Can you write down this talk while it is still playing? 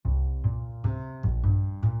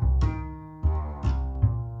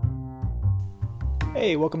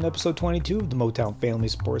Hey, welcome to episode 22 of the Motown Family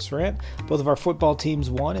Sports Rant. Both of our football teams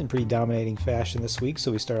won in pretty dominating fashion this week,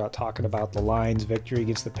 so we start out talking about the Lions' victory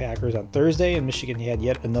against the Packers on Thursday, and Michigan had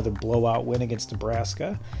yet another blowout win against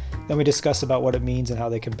Nebraska. Then we discuss about what it means and how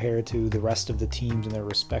they compare to the rest of the teams in their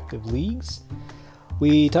respective leagues.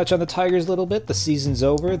 We touch on the Tigers a little bit. The season's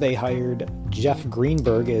over. They hired Jeff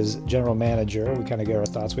Greenberg as general manager. We kind of get our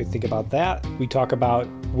thoughts, what we think about that. We talk about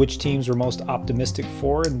which teams we're most optimistic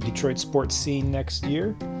for in the Detroit sports scene next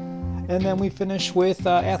year. And then we finish with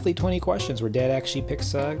Athlete 20 questions, where Dad actually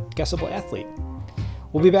picks a guessable athlete.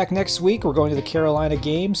 We'll be back next week. We're going to the Carolina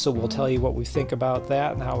game, so we'll tell you what we think about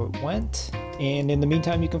that and how it went. And in the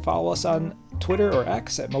meantime, you can follow us on Twitter or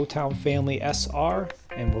X at Motown Family SR,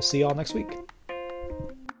 and we'll see you all next week.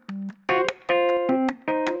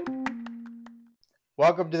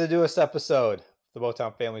 Welcome to the newest episode of the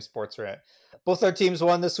Motown Family Sports Rant. Both our teams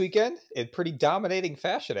won this weekend in pretty dominating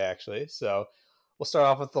fashion, actually. So we'll start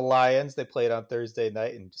off with the Lions. They played on Thursday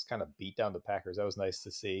night and just kind of beat down the Packers. That was nice to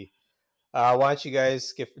see. Why don't you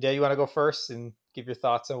guys Dad, you want to go first and give your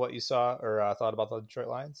thoughts on what you saw or thought about the Detroit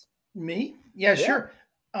Lions? Me? Yeah, sure.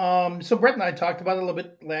 So Brett and I talked about it a little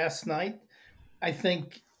bit last night. I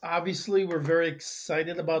think obviously we're very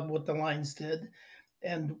excited about what the Lions did.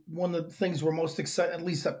 And one of the things we're most excited, at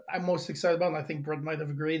least I'm most excited about, and I think Brett might have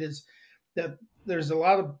agreed, is that there's a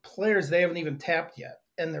lot of players they haven't even tapped yet,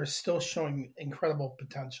 and they're still showing incredible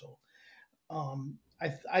potential. There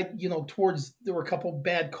were a couple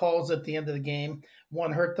bad calls at the end of the game.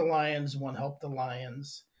 One hurt the Lions, one helped the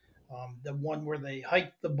Lions. The one where they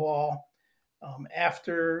hiked the ball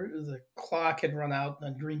after the clock had run out,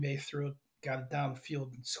 and then Green Bay threw it, got it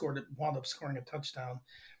downfield, and wound up scoring a touchdown.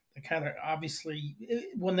 They kind of obviously,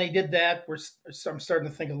 when they did that, I'm starting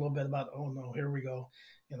to think a little bit about, oh no, here we go,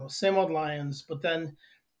 same old Lions. But then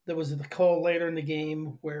there was the call later in the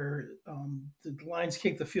game where the Lions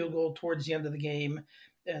kicked the field goal towards the end of the game,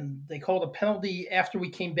 and they called a penalty after we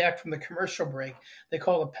came back from the commercial break. They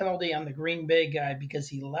called a penalty on the Green Bay guy because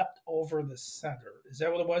he leapt over the center. Is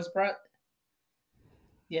that what it was, Brett?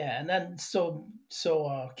 Yeah, and then so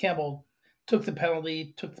Campbell took the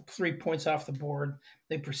penalty, took the 3 points off the board.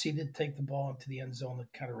 They proceeded to take the ball into the end zone.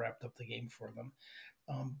 That kind of wrapped up the game for them.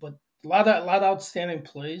 But a lot of outstanding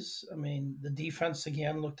plays. I mean, the defense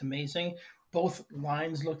again looked amazing. Both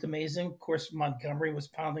lines looked amazing. Of course, Montgomery was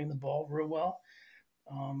pounding the ball real well.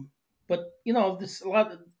 But there's a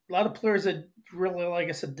lot of players that really, like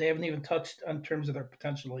I said, they haven't even touched in terms of their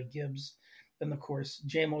potential, like Gibbs. And of course,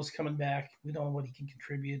 JMO's coming back. We don't know what he can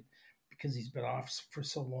contribute because he's been off for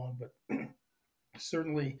so long, but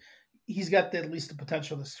certainly he's got at least the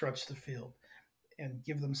potential to stretch the field and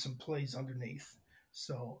give them some plays underneath.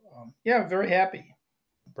 So, very happy.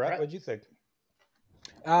 Brett, what'd you think?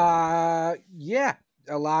 Yeah,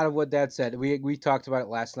 a lot of what Dad said. We talked about it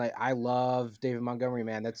last night. I love David Montgomery,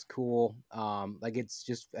 man. That's cool. It's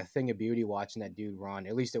just a thing of beauty watching that dude run.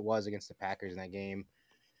 At least it was against the Packers in that game.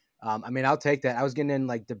 I'll take that. I was getting in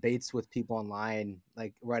debates with people online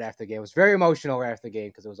right after the game. It was very emotional right after the game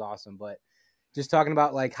because it was awesome. But just talking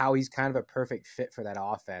about how he's kind of a perfect fit for that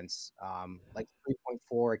offense.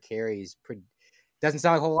 3.4 carries doesn't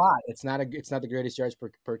sound like a whole lot. It's not the greatest yards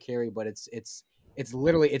per carry, but it's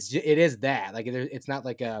literally it is that it's not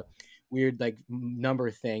like a weird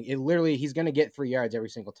number thing. It literally he's gonna get 3 yards every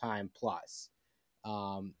single time plus.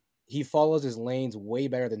 He follows his lanes way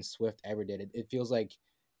better than Swift ever did. It feels like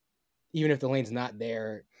even if the lane's not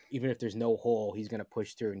there, even if there's no hole, he's going to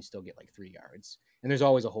push through and still get 3 yards. And there's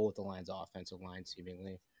always a hole with the Lions' offensive line,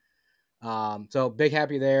 seemingly. So big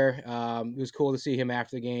happy there. It was cool to see him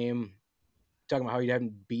after the game talking about how he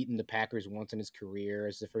hadn't beaten the Packers once in his career.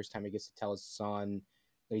 It's the first time he gets to tell his son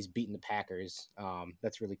that he's beaten the Packers.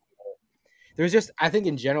 That's really cool. There's just, I think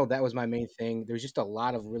in general, that was my main thing. There's just a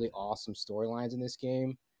lot of really awesome storylines in this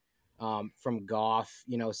game. From Goff,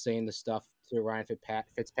 saying the stuff to Ryan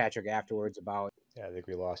Fitzpatrick afterwards about. Yeah, I think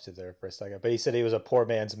we lost it there for a second. But he said he was a poor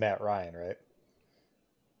man's Matt Ryan, right?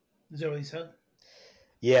 Is that what he said?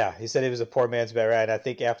 Yeah, he said he was a poor man's Matt Ryan. I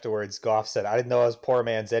think afterwards Goff said, I didn't know I was poor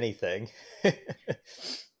man's anything.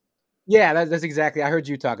 Yeah, that's exactly. I heard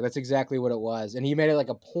you talk. That's exactly what it was. And he made it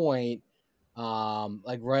a point,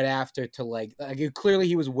 right after to clearly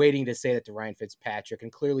he was waiting to say that to Ryan Fitzpatrick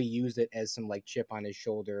and clearly used it as some chip on his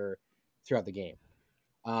shoulder throughout the game.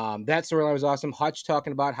 That storyline was awesome. Hutch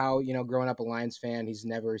talking about how, growing up a Lions fan, he's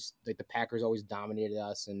never the Packers always dominated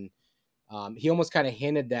us. And he almost kind of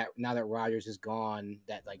hinted that now that Rodgers is gone,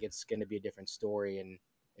 that it's going to be a different story. And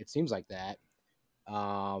it seems like that.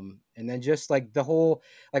 And then just the whole,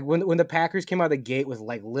 when the Packers came out of the gate with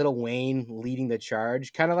Lil Wayne leading the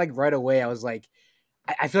charge, kind of right away, I was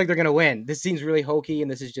I feel like they're gonna win. This seems really hokey, and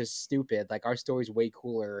this is just stupid. Like our story's way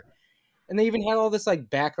cooler. And they even had all this like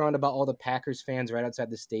background about all the Packers fans right outside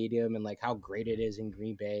the stadium and like how great it is in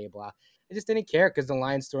Green Bay. Blah. I just didn't care because the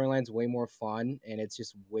Lions storyline's way more fun and it's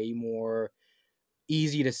just way more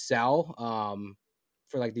easy to sell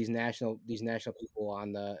for like these national people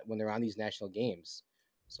on the when they're on these national games.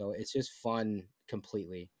 So it's just fun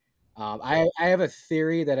completely. I have a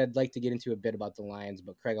theory that I'd like to get into a bit about the Lions,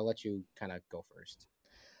 but Craig, I'll let you kind of go first.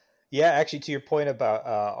 Yeah, actually, to your point about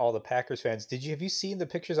all the Packers fans, have you seen the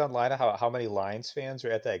pictures online of how many Lions fans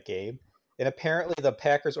were at that game? And apparently, the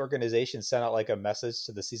Packers organization sent out like a message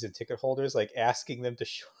to the season ticket holders, like asking them to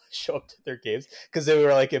show up to their games because they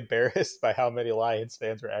were like embarrassed by how many Lions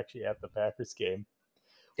fans were actually at the Packers game,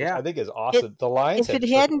 which Yeah, I think is awesome. The Lions If had it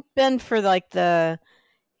hadn't been for like the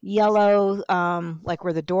yellow, like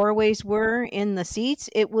where the doorways were in the seats,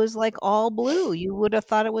 it was like all blue. You would have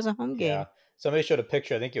thought it was a home game. yeah. Somebody showed a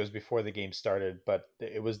picture. I think it was before the game started, but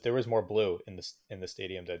there was more blue in the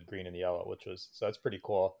stadium than green and yellow, which was so that's pretty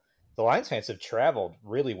cool. The Lions fans have traveled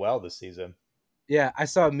really well this season. yeah. I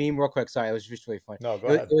saw a meme real quick. Sorry, it was just really funny. No, go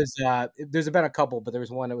It ahead. was there's been a couple, but there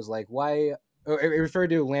was one that was like why it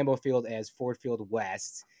referred to Lambeau Field as Ford Field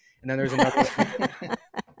West, and then there's another.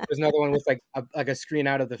 There's another one with like a screen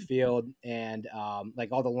out of the field and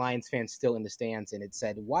like all the Lions fans still in the stands, and it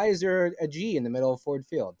said, "Why is there a G in the middle of Ford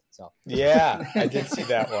Field?" So Yeah, I did see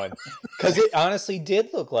that one because it honestly did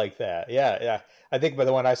look like that. Yeah, yeah. I think by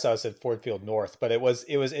the one I saw it said Ford Field North, but it was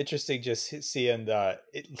interesting just seeing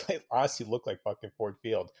it honestly looked like fucking Ford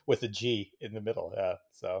Field with a G in the middle. Yeah,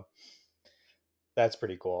 so that's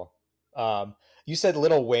pretty cool. You said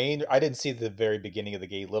Little Wayne. I didn't see the very beginning of the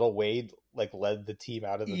game. Little Wayne like led the team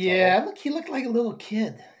out of the Yeah, tunnel. look, he looked like a little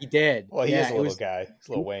kid. he did. Well, he Yeah, is a it little was. guy. He's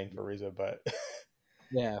Little Wayne for a reason, but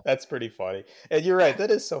Yeah, that's pretty funny. And you're right. That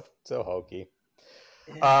is so hokey.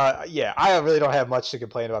 Yeah. Yeah, I really don't have much to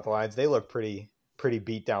complain about the Lions. They look pretty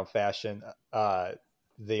beat down fashion.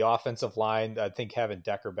 The offensive line, I think having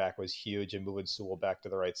Decker back was huge and moving Sewell back to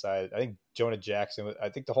the right side. I think Jonah Jackson. I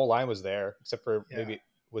think the whole line was there except for maybe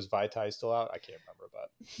was Vaitai still out. I can't remember,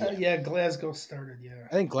 but Yeah, Glasgow started. Yeah,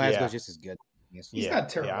 I think Glasgow's Yeah. just as good. he's not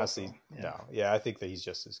terrible. Yeah, honestly, though. Yeah. no. Yeah, I think that he's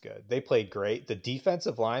just as good. They played great. The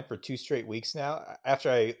defensive line for 2 straight weeks now. After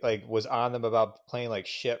I like was on them about playing like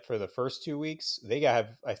shit for the first 2 weeks,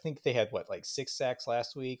 I think they had what like 6 sacks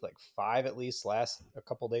last week, like 5 at least last a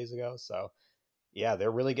couple days ago. So yeah, they're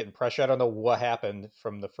really getting pressure. I don't know what happened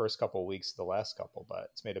from the first couple of weeks to the last couple, but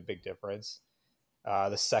it's made a big difference.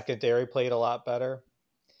 The secondary played a lot better.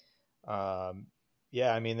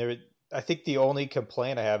 Yeah, I mean, I think the only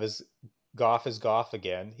complaint I have is Goff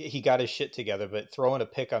again. He got his shit together, but throwing a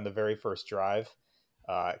pick on the very first drive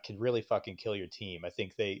can really fucking kill your team. I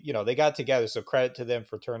think they got together, so credit to them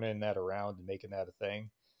for turning that around and making that a thing.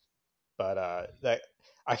 But that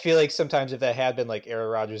I feel like sometimes if that had been like Aaron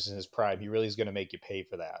Rodgers in his prime, he really is going to make you pay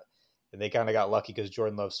for that. And they kind of got lucky because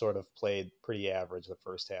Jordan Love sort of played pretty average the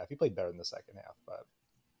first half. He played better in the second half, but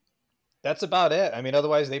that's about it. I mean,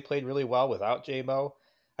 otherwise they played really well without J-Mo.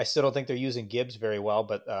 I still don't think they're using Gibbs very well,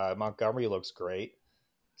 but Montgomery looks great.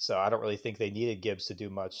 So I don't really think they needed Gibbs to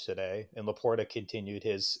do much today. And Laporta continued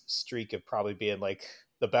his streak of probably being like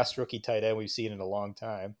the best rookie tight end we've seen in a long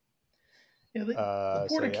time. Yeah, So,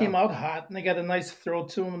 Laporta yeah. came out hot, and they got a nice throw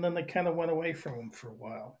to him, and then they kind of went away from him for a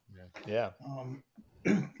while. Yeah.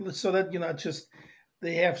 So that just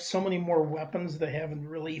they have so many more weapons they haven't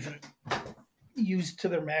really even used to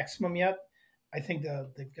their maximum yet. I think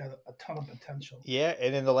that they've got a ton of potential. Yeah,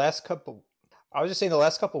 and in the last couple, I was just saying the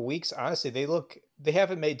last couple of weeks, honestly, they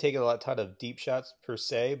haven't taken a ton of deep shots per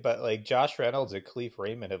se, but like Josh Reynolds and Khalif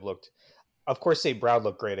Raymond have looked. Of course, St. Brown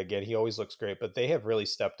looked great again. He always looks great, but they have really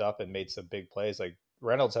stepped up and made some big plays. Like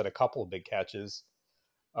Reynolds had a couple of big catches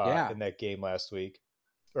in that game last week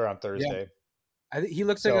or on Thursday. I think he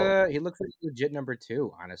looks like a legit number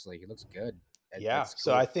 2. Honestly, he looks good. Yeah, cool.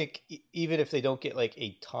 So I think even if they don't get like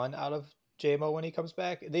a ton out of JMO when he comes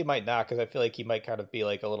back, they might not because I feel like he might kind of be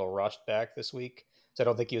like a little rushed back this week. So I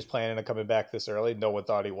don't think he was planning on coming back this early. No one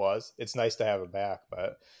thought he was. It's nice to have him back,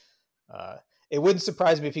 but it wouldn't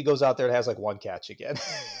surprise me if he goes out there and has like one catch again.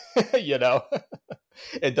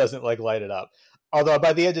 It doesn't like light it up. Although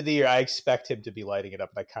by the end of the year, I expect him to be lighting it up,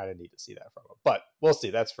 and I kind of need to see that from him. But we'll see.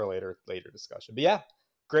 That's for later discussion. But yeah,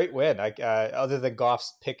 great win. Other than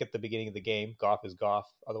Goff's pick at the beginning of the game, Goff is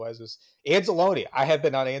Goff. Otherwise, it was Anzalone. I have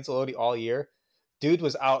been on Anzalone all year. Dude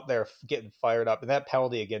was out there getting fired up, and that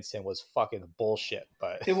penalty against him was fucking bullshit.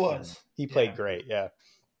 But it was. He played great. Yeah.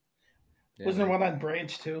 Wasn't there one on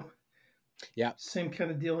Branch too? Yeah. Same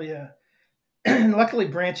kind of deal. Yeah. And luckily,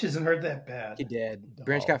 Branch isn't hurt that bad. He did.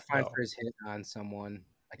 Branch got fined No. for his hit on someone.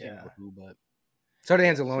 I can't Yeah. remember who, but so did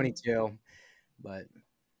Anzalone too. But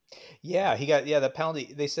Yeah, he got the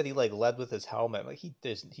penalty. They said he like led with his helmet. Like he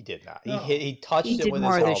did not. No. He touched He him did with his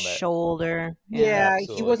more of the helmet. shoulder. yeah, he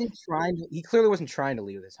Absolutely. wasn't trying to. He clearly wasn't trying to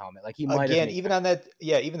leave with his helmet. Like he might have. Again, even on that,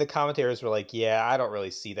 even the commentators were like, "Yeah, I don't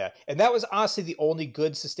really see that." And that was honestly the only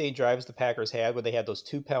good sustained drives the Packers had when they had those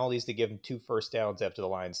 2 penalties to give them 2 first downs after the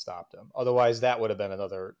Lions stopped them. Otherwise, that would have been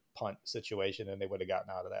another punt situation, and they would have gotten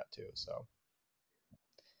out of that too. So,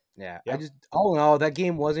 Yeah, Yep. I just all in all, that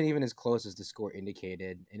game wasn't even as close as the score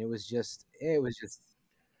indicated, and it was just.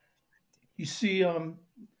 You see,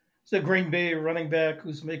 it's a Green Bay running back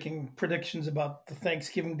who's making predictions about the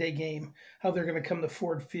Thanksgiving Day game, how they're going to come to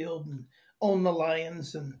Ford Field and own the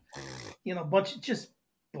Lions, and a bunch of just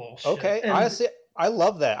bullshit. okay, And honestly, I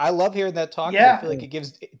love that. I love hearing that talk. 'Cause I yeah, feel like it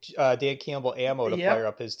gives Dan Campbell ammo to Yep. fire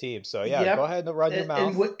up his team. So yeah, Yep. go ahead and run your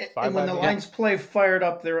mouth. And when the Lions play fired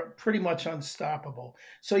up, they're pretty much unstoppable.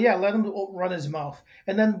 So yeah, let him run his mouth.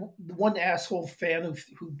 And then one asshole fan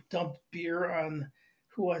who dumped beer on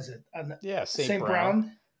who was it? On St.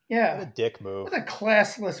 Brown. Yeah, What a dick move. what a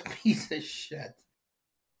classless piece of shit.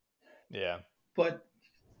 Yeah. But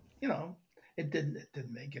it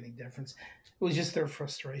didn't make any difference. It was just their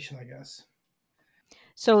frustration, I guess.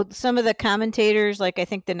 So some of the commentators, like I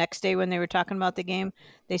think the next day when they were talking about the game,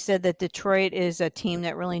 they said that Detroit is a team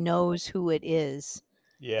that really knows who it is.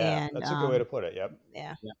 Yeah, And that's a good way to put it. Yep.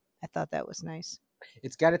 yeah, I thought that was nice.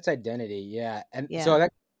 It's got its identity, yeah. And Yeah. so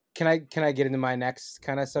that can I get into my next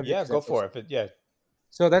kind of subject? Yeah, go for it. Yeah.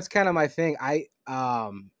 So that's kind of my thing. I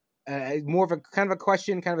more of a kind of a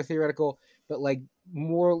question, kind of a theoretical, but like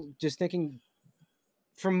more just thinking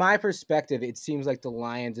from my perspective, it seems like the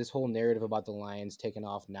Lions, this whole narrative about the Lions taking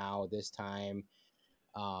off now this time,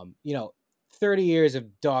 30 years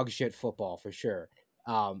of dog shit football for sure.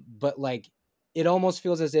 But like it almost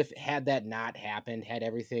feels as if had that not happened, had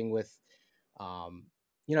everything with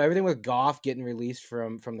everything with Goff getting released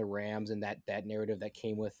from the Rams and that narrative that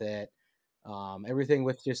came with it, everything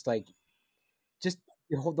with just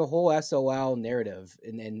the whole SOL narrative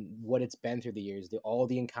and what it's been through the years, all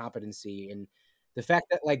the incompetency and the fact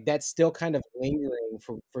that like that's still kind of lingering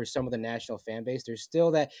for some of the national fan base. There's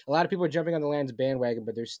still that a lot of people are jumping on the Lions bandwagon,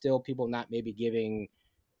 but there's still people not maybe giving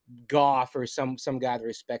Goff or some guy the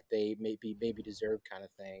respect they maybe deserve kind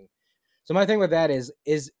of thing. So my thing with that is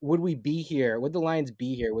would we be here? Would the Lions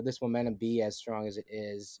be here? Would this momentum be as strong as it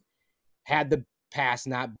is had the past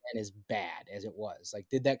not been as bad as it was? Like,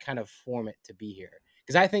 did that kind of form it to be here?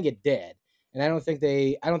 Because I think it did, and I don't think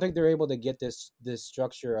they're able to get this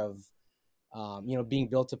structure of being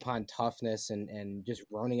built upon toughness and just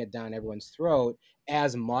running it down everyone's throat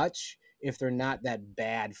as much if they're not that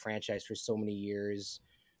bad franchise for so many years.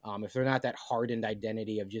 If they're not that hardened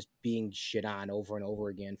identity of just being shit on over and over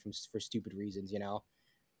again for stupid reasons,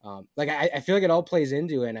 I feel like it all plays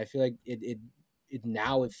into it. And I feel like it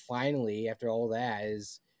now it finally, after all that,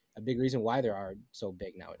 is a big reason why they are so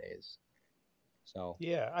big nowadays. So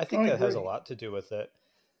yeah, I think that has a lot to do with it.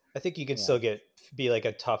 I think you can still be like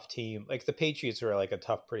a tough team. Like the Patriots were like a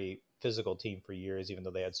tough, pretty physical team for years, even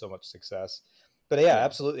though they had so much success. But yeah,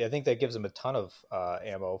 absolutely, I think that gives them a ton of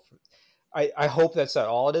ammo. I hope that's not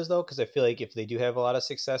all it is though, because I feel like if they do have a lot of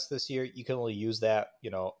success this year, you can only use that,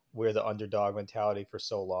 we're the underdog mentality for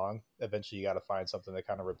so long. Eventually, you got to find something to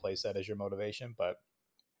kind of replace that as your motivation. But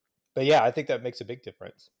yeah, I think that makes a big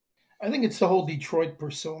difference. I think it's the whole Detroit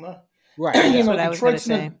persona. Right. That's what I was going to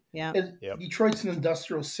say. Detroit's an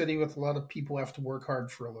industrial city with a lot of people who have to work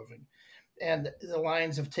hard for a living. And the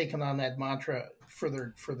Lions have taken on that mantra for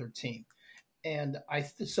their team. And I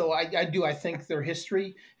think their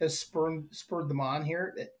history has spurred them on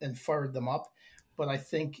here and fired them up. But I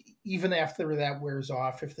think even after that wears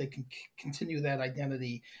off, if they can continue that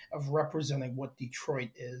identity of representing what Detroit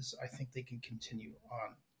is, I think they can continue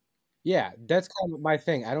on. Yeah, that's kind of my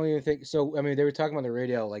thing. I don't even think so. I mean, they were talking on the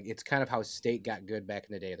radio, like it's kind of how State got good back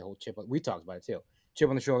in the day. The whole chip. We talked about it too. Chip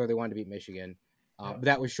on the shoulder. They wanted to beat Michigan, but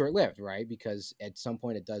that was short lived, right? Because at some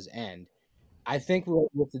point it does end. I think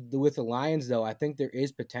with the Lions, though, I think there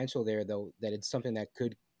is potential there, though, that it's something that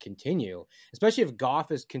could continue, especially if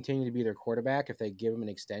Goff is continuing to be their quarterback. If they give him an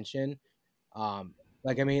extension,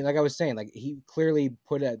 like I was saying, like he clearly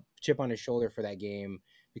put a chip on his shoulder for that game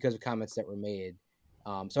because of comments that were made.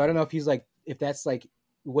 So I don't know if that's like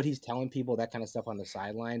what he's telling people, that kind of stuff on the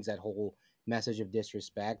sidelines, that whole message of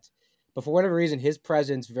disrespect. But for whatever reason, his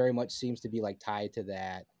presence very much seems to be like tied to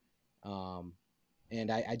that.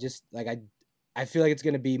 And I just like I feel like it's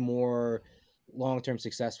going to be more long-term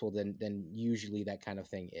successful than usually that kind of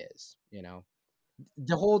thing is,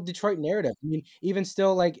 the whole Detroit narrative. I mean, even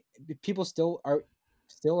still, like people still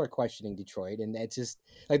are questioning Detroit, and it's just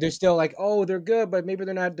like they're still like, oh, they're good, but maybe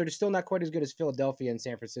they're not. They're still not quite as good as Philadelphia and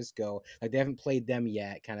San Francisco. Like they haven't played them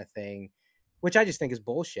yet, kind of thing, which I just think is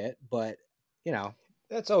bullshit. But you know,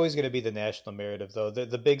 That's always going to be the national narrative, though.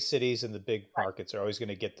 The big cities and the big right, markets are always going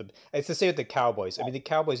to get the. It's the same with the Cowboys. I mean, the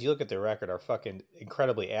Cowboys. You look at their record, are fucking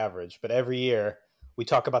incredibly average. But every year we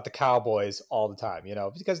talk about the Cowboys all the time,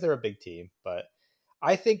 because they're a big team. But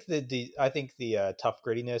I think the tough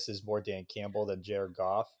grittiness is more Dan Campbell than Jared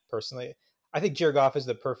Goff. Personally, I think Jared Goff is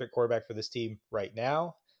the perfect quarterback for this team right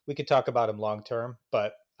now. We could talk about him long term,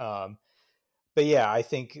 but yeah, I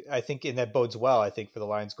think and that bodes well. I think for the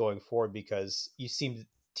Lions going forward because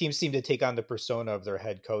teams seem to take on the persona of their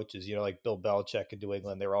head coaches. Like Bill Belichick in New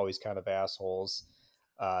England, they were always kind of assholes.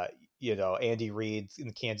 Uh, Andy Reid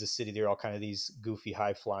in Kansas City, they're all kind of these goofy,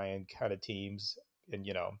 high flying kind of teams, and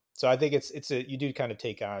so I think you do kind of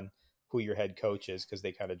take on who your head coach is because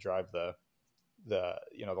they kind of drive the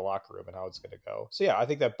locker room and how it's going to go. So yeah, I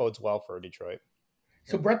think that bodes well for Detroit.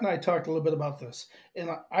 So Brett and I talked a little bit about this, and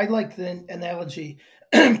I like the analogy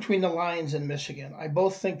between the Lions and Michigan. I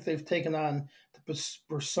both think they've taken on the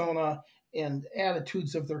persona and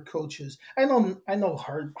attitudes of their coaches. I know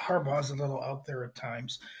Harbaugh's a little out there at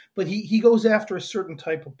times, but he goes after a certain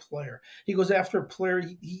type of player. He goes after a player.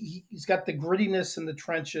 He's got the grittiness in the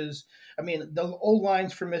trenches. I mean, the O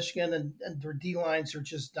lines for Michigan and their D lines are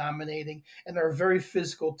just dominating, and they're a very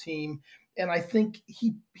physical team. And I think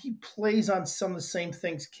he plays on some of the same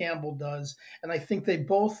things Campbell does. And I think they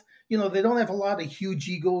both, they don't have a lot of huge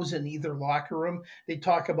egos in either locker room. They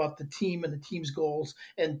talk about the team and the team's goals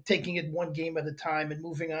and taking it one game at a time and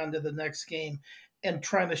moving on to the next game and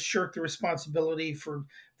trying to shirk the responsibility for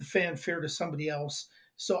the fanfare to somebody else.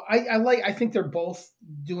 So I think they're both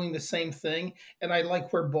doing the same thing, and I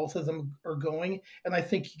like where both of them are going. And I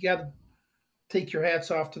think you got to take your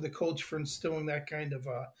hats off to the coach for instilling that kind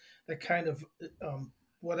of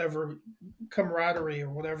whatever camaraderie or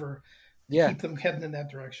whatever to yeah, keep them heading in that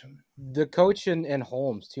direction. the coach and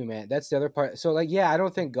Holmes too, man. That's the other part. So like, yeah, I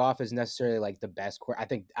don't think Goff is necessarily like the best. I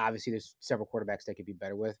think obviously there's several quarterbacks they could be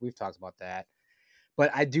better with. We've talked about that.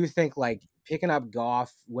 But I do think like picking up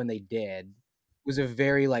Goff when they did was a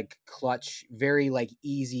very like clutch, very like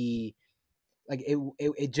easy. Like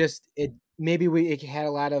it just it maybe it had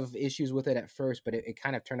a lot of issues with it at first, but it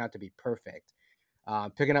kind of turned out to be perfect.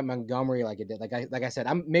 Picking up Montgomery like it did, like I said,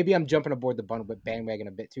 I'm jumping aboard the bandwagon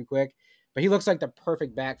a bit too quick, but he looks like the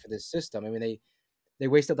perfect back for this system. I mean they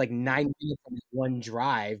wasted like 9 minutes on one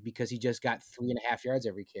drive because he just got 3.5 yards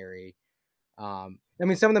every carry. I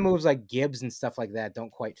mean, some of the moves like Gibbs and stuff like that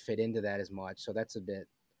don't quite fit into that as much. So that's a bit.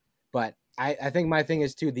 But I think my thing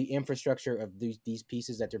is too the infrastructure of these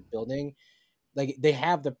pieces that they're building. Like they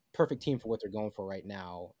have the perfect team for what they're going for right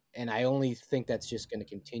now, and I only think that's just going to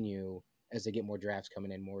continue as they get more drafts coming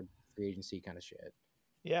in, more free agency kind of shit.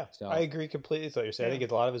 Yeah, I So agree completely with what you're saying. I Yeah.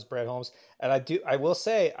 think a lot of his Brad Holmes, and I will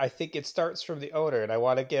say, I think it starts from the owner, and I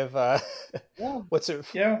want to give, yeah, what's it,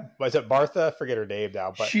 Yeah. was it Martha? Forget her name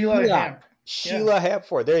now, but Sheila yeah, Hamp. Sheila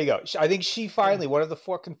Hampford. There you go. I think she Yeah. finally, one of the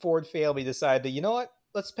fucking Ford family, decided to, you know what?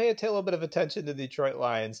 Let's pay a little bit of attention to the Detroit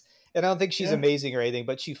Lions. And I don't think she's Yeah. amazing or anything,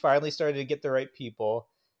 but she finally started to get the right people.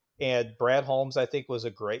 And Brad Holmes, I think, was a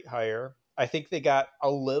great hire. I think they got a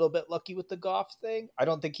little bit lucky with the Goff thing. I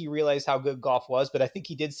don't think he realized how good Goff was, but I think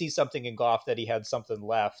he did see something in Goff that he had something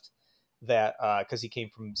left that because he came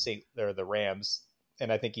from the Rams,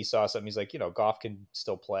 and I think he saw something. He's like, Goff can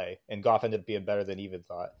still play, and Goff ended up being better than he even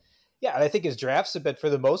thought. Yeah, and I think his drafts have been, for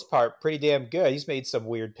the most part, pretty damn good. He's made some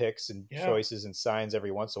weird picks and Yeah. choices and signs every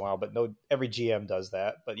once in a while, but no, every GM does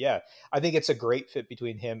that. But yeah, I think it's a great fit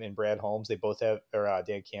between him and Brad Holmes. They both have, or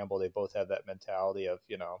Dan Campbell. They both have that mentality of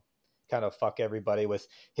kind of fuck everybody with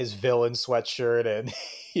his villain sweatshirt, and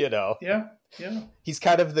Yeah. Yeah. he's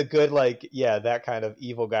kind of the good, like, yeah, that kind of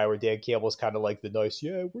evil guy, where Dan Campbell's kind of like the nice,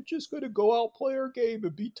 yeah, we're just gonna go out, play our game,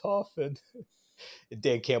 and be tough, and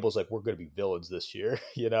Dan Campbell's like, we're going to be villains this year.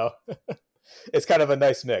 It's kind of a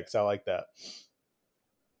nice mix. I like that.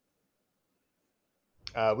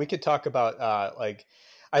 We could talk about like,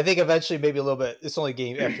 I think eventually maybe a little bit, it's only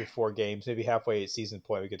game after 4 games, maybe halfway at season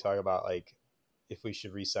point, we could talk about like if we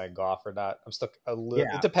should re-sign Goff or not. I'm stuck a little,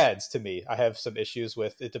 yeah. it depends to me. I have some issues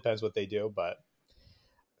with, it depends what they do, but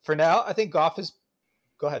for now, I think Goff is,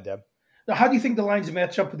 go ahead, Deb. Now, how do you think the Lions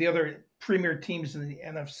match up with the other premier teams in the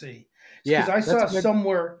NFC? Because Yeah, I saw that's good.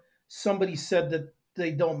 somewhere somebody said that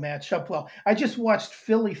they don't match up well. I just watched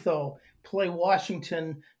Philly, though, play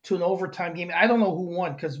Washington to an overtime game. I don't know who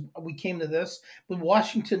won because we came to this, but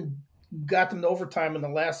Washington got them to overtime in the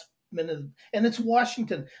last minute, and it's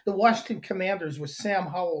Washington. The Washington Commanders with Sam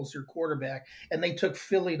Howell as your quarterback, and they took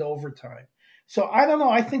Philly to overtime. So I don't know.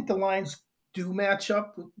 I think the Lions do match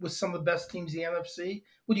up with some of the best teams in the NFC.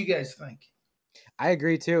 What do you guys think? I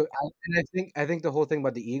agree too, and I think the whole thing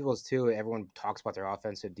about the Eagles too. Everyone talks about their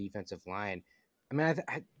offensive defensive line. I mean,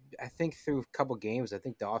 I think through a couple games, I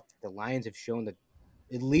think the Lions have shown that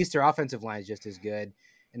at least their offensive line is just as good,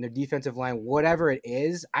 and their defensive line, whatever it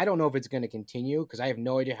is, I don't know if it's going to continue because I have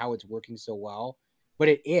no idea how it's working so well, but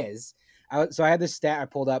it is. So I had this stat I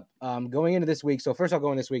pulled up going into this week. So first, I'll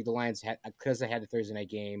go in this week. The Lions had, because they had the Thursday night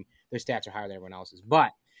game, their stats are higher than everyone else's,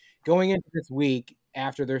 but going into this week,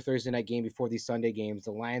 after their Thursday night game, before these Sunday games,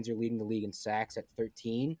 the Lions are leading the league in sacks at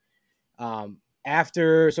 13.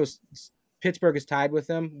 Pittsburgh was tied with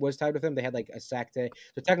them. They had like a sack day.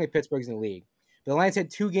 So technically Pittsburgh's in the league. The Lions had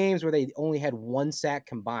 2 games where they only had 1 sack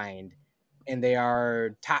combined, and they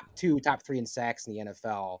are top 3 in sacks in the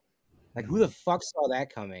NFL. Like, who the fuck saw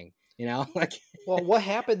that coming? Like, well, what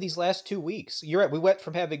happened these last 2 weeks? You're right. We went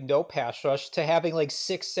from having no pass rush to having like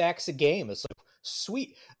 6 sacks a game. It's like,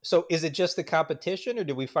 sweet. So is it just the competition, or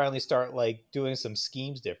did we finally start like doing some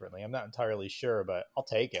schemes differently? I'm not entirely sure, but I'll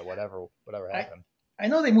take it. Whatever happened. I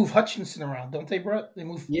know they move Hutchinson around, don't they, Brett? They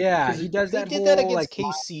move. Yeah, he does that. They did that against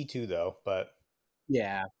KC too, though. But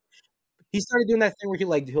yeah, he started doing that thing where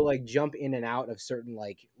he'll jump in and out of certain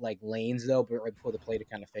like lanes though, but right before the play to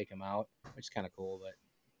kind of fake him out, which is kind of cool. But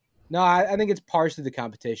no, I think it's partially the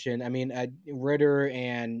competition. I mean, Ritter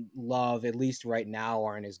and Love, at least right now,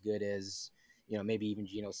 aren't as good as maybe even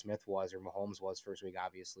Geno Smith was or Mahomes was first week,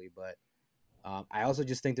 obviously. But I also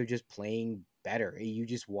just think they're just playing better. You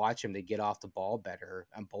just watch them; they get off the ball better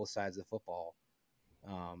on both sides of the football.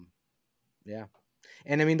 Yeah.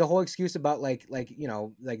 And I mean, the whole excuse about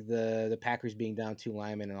the Packers being down 2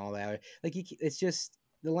 linemen and all that, it's just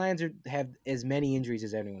the Lions have as many injuries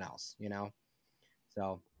as everyone else,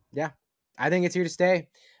 So yeah, I think it's here to stay.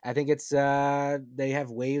 I think it's they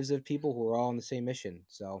have waves of people who are all on the same mission.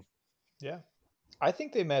 So yeah, I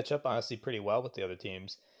think they match up honestly pretty well with the other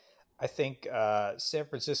teams. I think San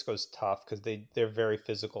Francisco's tough because they're very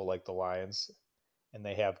physical like the Lions, and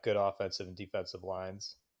they have good offensive and defensive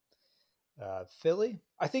lines. Philly,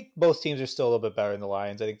 I think both teams are still a little bit better than the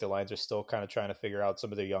Lions. I think the Lions are still kind of trying to figure out,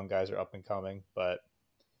 some of their young guys are up and coming, but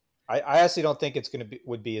I honestly don't think it's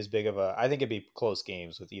would be as big of a. I think it'd be close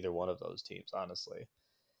games with either one of those teams, honestly.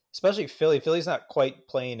 Especially Philly. Philly's not quite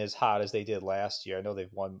playing as hot as they did last year. I know they've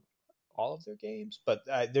won all of their games, but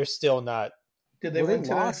they're still not. Did they win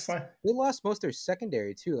lost? They lost most of their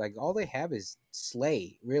secondary too. Like, all they have is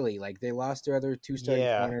Slay, really. Like, they lost their other 2 starting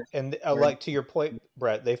corners. And like, to your point,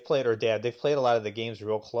 Brett, they've played a lot of the games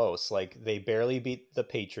real close. Like, they barely beat the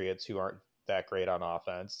Patriots, who aren't that great on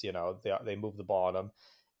offense. They move the ball on them,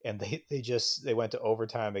 and they went to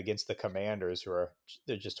overtime against the Commanders,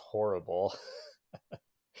 they're just horrible.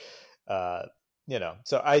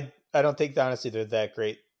 So I don't think, honestly, they're that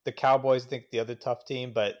great. The Cowboys, I think, the other tough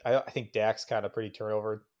team, but I think Dak's kind of pretty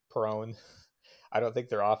turnover prone. I don't think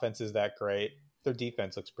their offense is that great. Their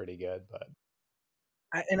defense looks pretty good, but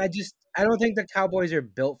I don't think the Cowboys are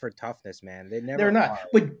built for toughness, man. They're not.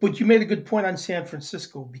 But you made a good point on San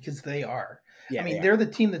Francisco, because they are. Yeah, I mean, they're the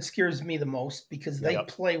team that scares me the most, because they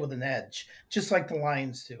play with an edge, just like the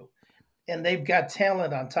Lions do, and they've got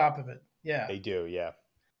talent on top of it. Yeah, they do. Yeah.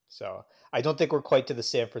 So I don't think we're quite to the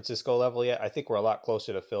San Francisco level yet. I think we're a lot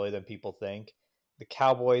closer to Philly than people think. I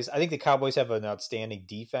think the Cowboys have an outstanding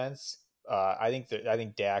defense. I think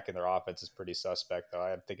Dak and their offense is pretty suspect, though.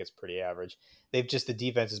 I think it's pretty average. The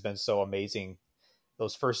defense has been so amazing.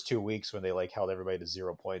 Those first 2 weeks when they held everybody to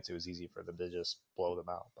 0 points, it was easy for them to just blow them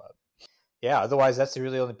out. But yeah, otherwise that's the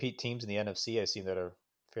really only teams in the NFC I've seen that are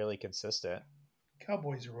fairly consistent.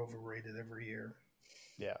 Cowboys are overrated every year.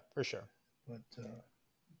 Yeah, for sure. But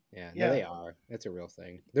yeah, they are. That's a real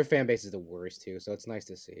thing. Their fan base is the worst too, so it's nice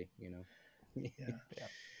to see.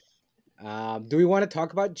 Yeah. Do we want to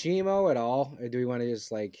talk about GMO at all, or do we want to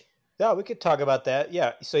just Yeah, we could talk about that.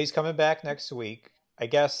 Yeah, so he's coming back next week. I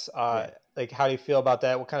guess. How do you feel about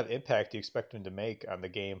that? What kind of impact do you expect him to make on the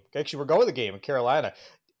game? Actually, we're going to the game in Carolina.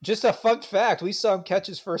 Just a fun fact: we saw him catch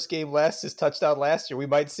his first his touchdown last year. We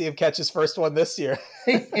might see him catch his first one this year.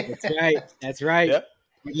 That's right. Yep.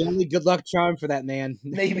 The only good luck charm for that man.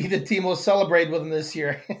 Maybe the team will celebrate with him this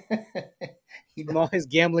year. From all his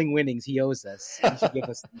gambling winnings, he owes us. He should give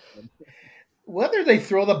us something. Whether they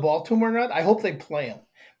throw the ball to him or not, I hope they play him.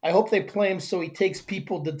 I hope they play him so he takes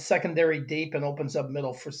people to secondary deep and opens up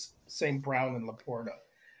middle for St. Brown and Laporta.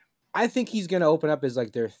 I think he's going to open up as their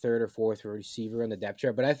 3rd or 4th receiver in the depth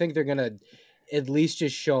chart, but I think they're going to at least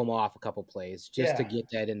just show him off a couple plays just to Yeah. get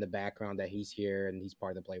that in the background that he's here and he's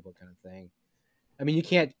part of the playbook kind of thing. I mean, you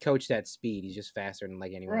can't coach that speed. He's just faster than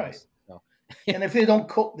like anyone Right. else. So. And if they don't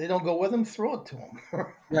go with him, throw it to him.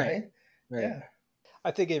 Right? Right. Yeah.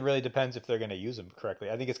 I think it really depends if they're going to use him correctly.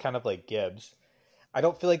 I think it's kind of like Gibbs. I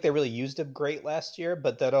don't feel like they really used him great last year,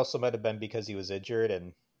 but that also might have been because he was injured,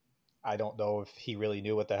 and I don't know if he really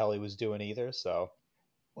knew what the hell he was doing either. So,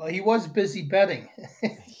 well, he was busy betting,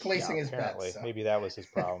 placing his bets. So. Maybe that was his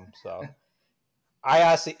problem. So, I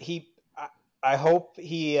honestly, I hope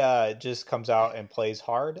he just comes out and plays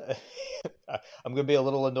hard. I'm gonna be a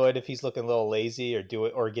little annoyed if he's looking a little lazy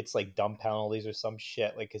or gets like dumb penalties or some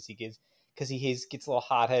shit, like because he gets a little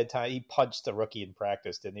hothead time. He punched the rookie in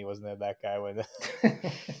practice, didn't he? Wasn't that guy when?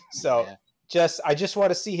 So yeah. I just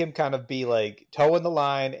want to see him kind of be like toeing the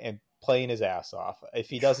line and playing his ass off. If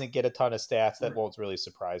he doesn't get a ton of stats, that won't really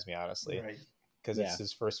surprise me, honestly. Right. Because it's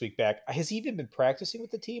his first week back. Has he even been practicing with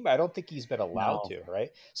the team? I don't think he's been allowed to, right?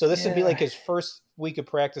 So this would be like his first week of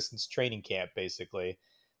practice since training camp, basically.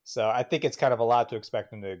 So I think it's kind of a lot to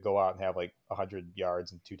expect him to go out and have like 100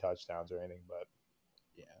 yards and 2 touchdowns or anything. But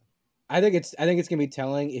yeah, I think it's gonna be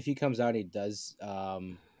telling if he comes out and he does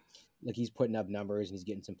like he's putting up numbers and he's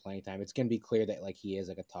getting some playing time. It's gonna be clear that like he is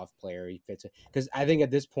like a tough player. He fits it because I think at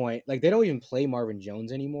this point, like they don't even play Marvin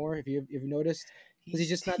Jones anymore. If you've noticed. Because he's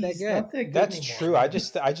just not that good. Not that good That's anymore, true.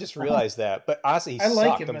 Man. I just realized that. But honestly, he I like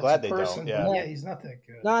sucked. him I'm glad they person, don't. Yeah, he's not that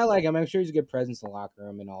good. No, I like him. I'm sure he's a good presence in the locker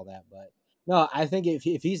room and all that. But no, I think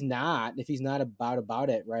if he's not about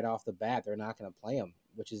it right off the bat, they're not going to play him,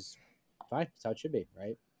 which is fine. That's how it should be,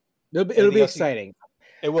 right? It'll be exciting.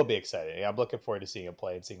 It will be exciting. Yeah, I'm looking forward to seeing him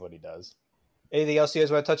play and seeing what he does. Anything else you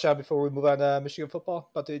guys want to touch on before we move on to Michigan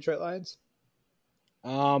football about the Detroit Lions?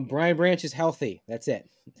 Brian Branch is healthy. That's it.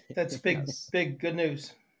 That's big good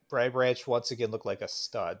news. Brian Branch once again looked like a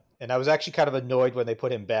stud. And I was actually kind of annoyed when they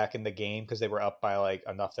put him back in the game because they were up by like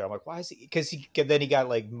enough there. I'm like, why is he? Because then he got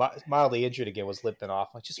like mildly injured again, was limping off.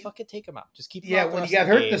 I'm like, just fucking take him out. Just keep him out. When you got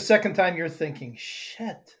hurt the second time, you're thinking,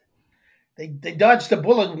 shit. They dodged a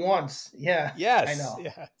bullet once. Yeah. Yes. I know.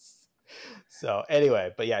 Yes. So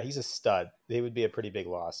anyway, but yeah, he's a stud. He would be a pretty big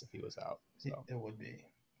loss if he was out. So. It would be.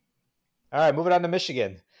 All right, moving on to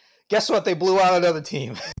Michigan. Guess what? They blew out another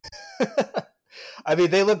team. I mean,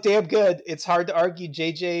 they look damn good. It's hard to argue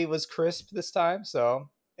JJ was crisp this time,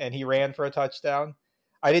 and he ran for a touchdown.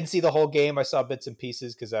 I didn't see the whole game. I saw bits and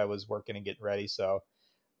pieces because I was working and getting ready, so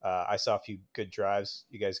I saw a few good drives.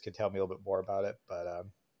 You guys can tell me a little bit more about it. But,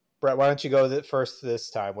 Brett, why don't you go first this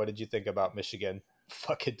time? What did you think about Michigan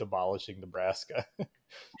fucking demolishing Nebraska?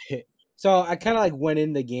 So I kind of like went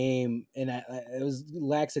in the game and it was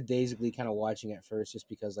lackadaisically kind of watching at first just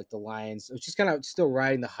because like the Lions, it was just kind of still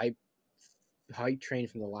riding the hype train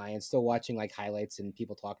from the Lions, still watching like highlights and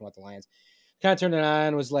people talking about the Lions. Kind of turned it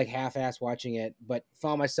on, was like half-assed watching it, but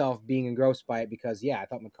found myself being engrossed by it because I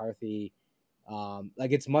thought McCarthy,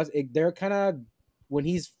 they're kind of, when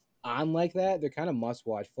he's on like that, they're kind of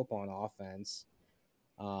must-watch football on offense.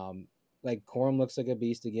 Like Corum looks like a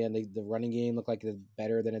beast again. The running game looked like it's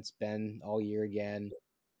better than it's been all year again.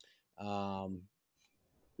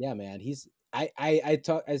 Yeah, man, I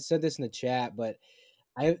said this in the chat, but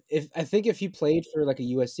I think if he played for like a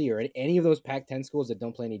USC or any of those Pac-10 schools that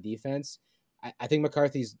don't play any defense, I think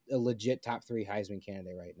McCarthy's a legit top 3 Heisman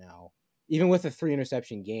candidate right now, even with a 3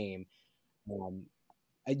 interception game.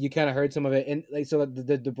 You kind of heard some of it, and like so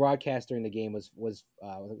the broadcast during the game was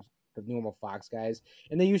the normal Fox guys,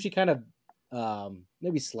 and they usually kind of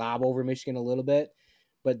maybe slob over Michigan a little bit,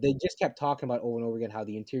 but they just kept talking about over and over again how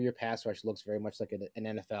the interior pass rush looks very much like an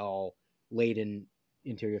NFL laden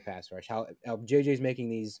interior pass rush. How JJ's making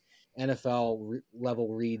these NFL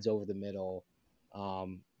level reads over the middle. I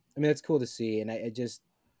mean, that's cool to see, and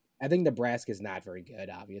I think Nebraska's not very good,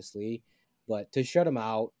 obviously, but to shut them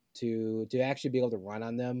out, to actually be able to run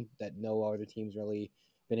on them that no other team's really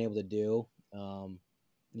been able to do.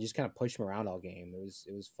 You just kind of push them around all game.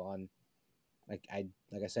 It was fun. Like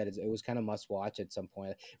I said, it was kind of must watch at some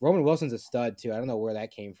point. Roman Wilson's a stud too. I don't know where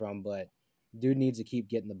that came from, but dude needs to keep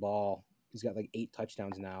getting the ball. He's got like 8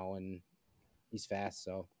 touchdowns now, and he's fast.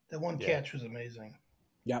 So that one catch was amazing.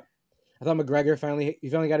 Yep. I thought McGregor finally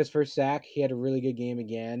got his first sack. He had a really good game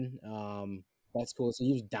again. That's cool. So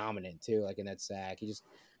he was dominant too, like in that sack. He just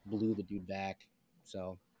blew the dude back.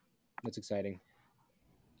 So that's exciting.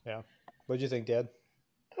 Yeah. What did you think, Dad?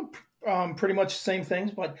 Pretty much the same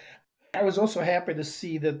things, but I was also happy to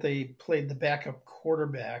see that they played the backup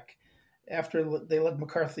quarterback after they let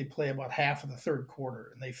McCarthy play about half of the third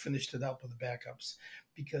quarter, and they finished it up with the backups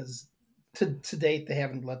because to date they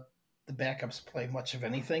haven't let the backups play much of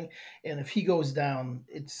anything. And if he goes down,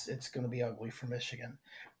 it's going to be ugly for Michigan.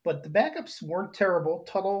 But the backups weren't terrible.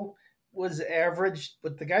 Tuttle was average,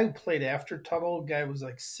 but the guy who played after Tuttle, guy was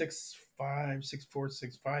like 6'5", 6'4",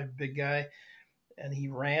 6'5", big guy, and he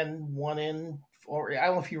ran one in. Or I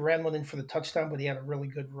don't know if he ran one in for the touchdown, but he had a really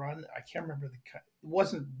good run. I can't remember it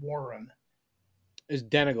wasn't Warren. It's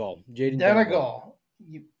Denegal. Jaden Denegal.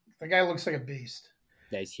 The guy looks like a beast.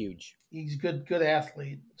 Yeah, he's huge. He's good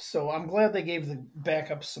athlete. So I'm glad they gave the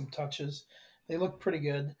backups some touches. They look pretty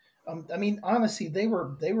good. I mean, honestly, they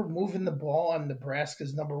were moving the ball on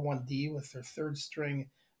Nebraska's number 1 D with their third string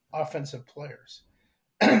offensive players.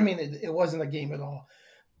 I mean, it wasn't a game at all.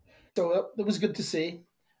 So it was good to see.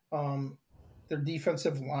 Their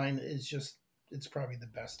defensive line is it's probably the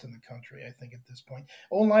best in the country, I think, at this point.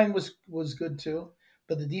 O-line was good too,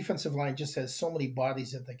 but the defensive line just has so many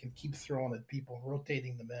bodies that they can keep throwing at people,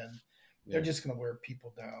 rotating them in. They're just going to wear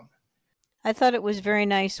people down. I thought it was very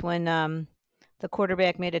nice when the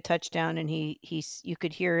quarterback made a touchdown and you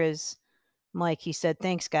could hear his mic. He said,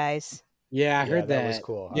 "Thanks, guys." Yeah, I heard that. That was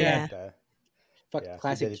cool. Yeah.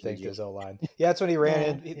 Classic he thanked JJ. his O-line. Yeah, that's when he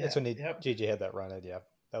ran in. That's when Yep. JJ had that run in. Yeah,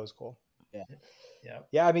 that was cool.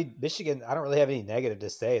 Yeah. I mean, Michigan, I don't really have any negative to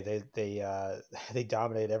say. They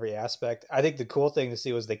dominated every aspect. I think the cool thing to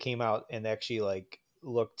see was they came out and actually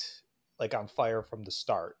looked like on fire from the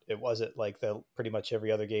start. It wasn't like the pretty much every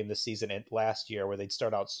other game this season and last year where they'd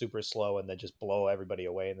start out super slow and then just blow everybody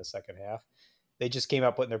away in the second half. They just came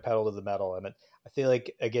out putting their pedal to the metal, and I feel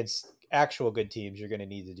like against actual good teams, you're going to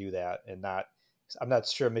need to do that and not. I'm not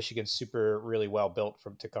sure Michigan's super really well built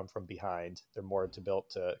to come from behind. They're more built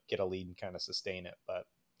to get a lead and kind of sustain it. But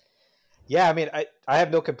yeah, I mean, I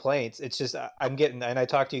have no complaints. It's just I'm getting, and I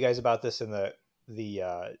talked to you guys about this in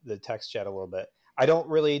the text chat a little bit. I don't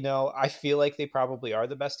really know. I feel like they probably are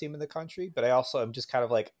the best team in the country, but I also am just kind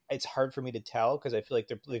of like, it's hard for me to tell because I feel like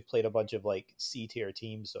they've played a bunch of like C-tier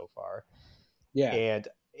teams so far. Yeah,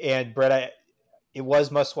 and Brett, it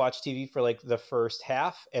was must-watch TV for like the first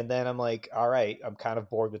half, and then I'm like, all right, I'm kind of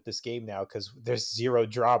bored with this game now because there's zero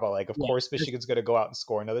drama. Like, of course, Michigan's going to go out and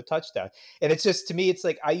score another touchdown, and it's just, to me, it's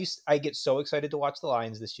like I get so excited to watch the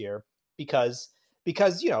Lions this year because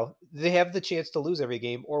they have the chance to lose every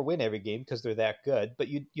game or win every game because they're that good, but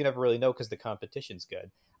you never really know because the competition's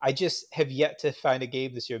good. I just have yet to find a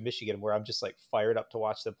game this year in Michigan where I'm just like fired up to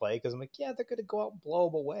watch them play because I'm like, yeah, they're going to go out and blow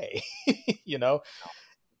them away,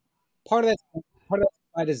 Part of that's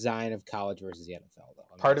by design of college versus the NFL,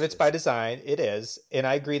 though. Part of it's by design. It is. And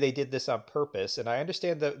I agree they did this on purpose. And I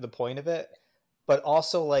understand the point of it. But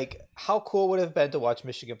also, like, how cool would it have been to watch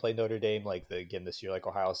Michigan play Notre Dame again this year, like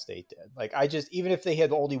Ohio State did? Like, even if they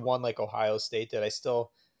had only won like Ohio State did, I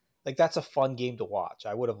still, like, that's a fun game to watch.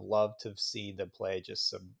 I would have loved to have seen them play just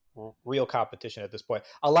some real competition at this point.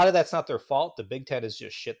 A lot of that's not their fault. The Big Ten is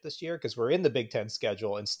just shit this year because we're in the Big Ten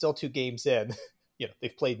schedule and still 2 games in.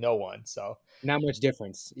 They've played no one, so not much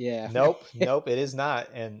difference. Yeah. Nope, it is not.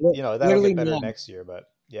 And that'll get better next year. But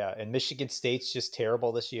yeah, and Michigan State's just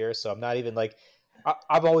terrible this year, so I'm not even like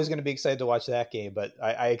I'm always going to be excited to watch that game, but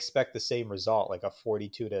I expect the same result, like a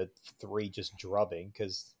 42-3 just drubbing.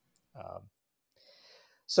 Because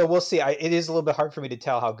so we'll see. It is a little bit hard for me to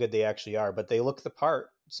tell how good they actually are, but they look the part.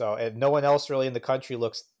 So, and no one else really in the country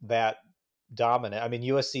looks that dominant. I mean,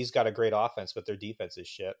 USC's got a great offense, but their defense is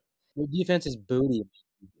shit. Their defense is booty.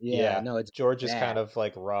 Yeah, no, it's Georgia's kind of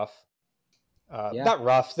like rough. Not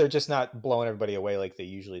rough. They're just not blowing everybody away like they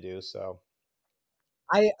usually do. So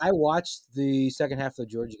I watched the second half of the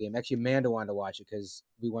Georgia game. Actually, Amanda wanted to watch it because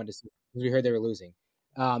we wanted to see. We heard they were losing.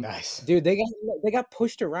 Nice, dude. They got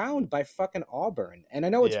pushed around by fucking Auburn, and I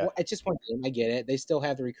know it's just one game. I get it. They still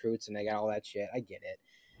have the recruits and they got all that shit. I get it.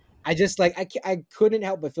 I just I couldn't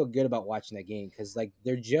help but feel good about watching that game because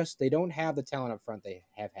they don't have the talent up front they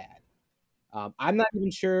have had. I'm not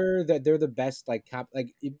even sure that they're the best. I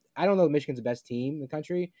don't know if Michigan's the best team in the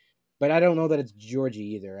country, but I don't know that it's Georgia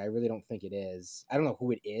either. I really don't think it is. I don't know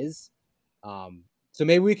who it is. So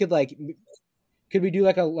maybe we could could we do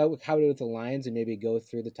how we do with the Lions and maybe go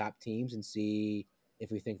through the top teams and see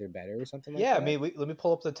if we think they're better or something like that? Yeah, I mean, let me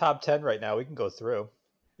pull up the top 10 right now. We can go through.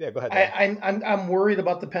 Yeah, go ahead. I'm worried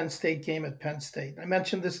about the Penn State game at Penn State. I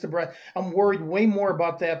mentioned this to Brett. I'm worried way more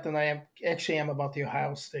about that than I am about the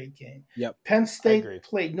Ohio State game. Yep. Penn State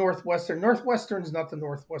played Northwestern. Northwestern's not the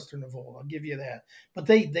Northwestern of old. I'll give you that. But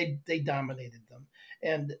they dominated them.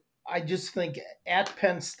 And I just think at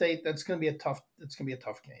Penn State that's going to be a tough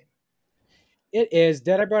game. It is.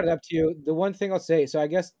 Dad, I brought it up to you. The one thing I'll say, so I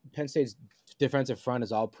guess Penn State's defensive front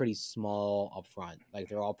is all pretty small up front. Like,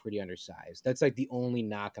 they're all pretty undersized. That's the only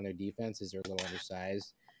knock on their defense is they're a little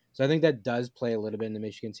undersized. So I think that does play a little bit in the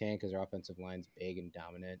Michigan's hand because their offensive line's big and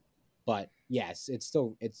dominant. But yes, it's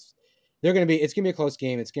gonna be a close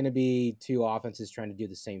game. It's gonna be two offenses trying to do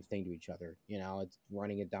the same thing to each other. It's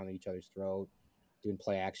running it down each other's throat, doing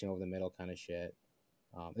play action over the middle kind of shit.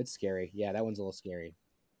 It's scary. Yeah, that one's a little scary.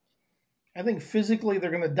 I think physically they're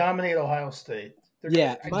going to dominate Ohio State.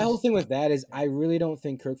 My whole thing with that is I really don't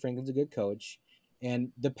think Kirk Franklin's a good coach.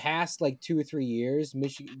 And the past 2 or 3 years,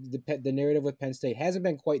 Michigan, the narrative with Penn State hasn't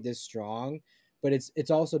been quite this strong, but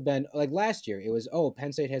it's also been like last year. It was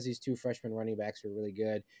Penn State has these two freshman running backs who are really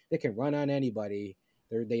good. They can run on anybody.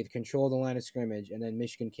 They control the line of scrimmage, and then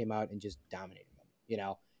Michigan came out and just dominated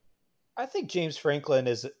them. I think James Franklin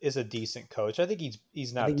is a decent coach. I think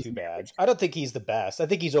he's not too bad. Average. I don't think he's the best. I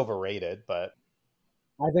think he's overrated, but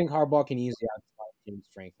I think Harbaugh can easily outsmart James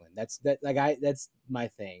Franklin. That's my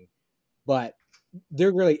thing. But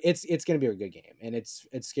they're really it's going to be a good game, and it's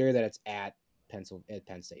scary that it's at Penn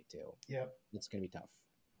State too. Yeah, it's going to be tough.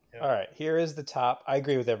 All right, here is the top. I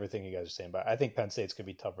agree with everything you guys are saying, but I think Penn State's going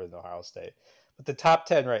to be tougher than Ohio State. But the top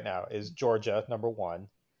 10 right now is Georgia, number 1,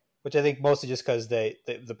 which I think mostly just because the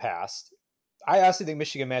past. I honestly think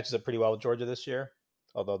Michigan matches up pretty well with Georgia this year,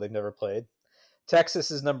 although they've never played.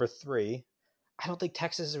 Texas is number 3. I don't think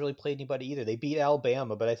Texas has really played anybody either. They beat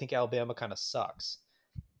Alabama, but I think Alabama kind of sucks.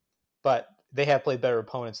 But they have played better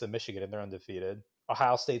opponents than Michigan, and they're undefeated.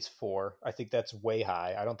 Ohio State's 4. I think that's way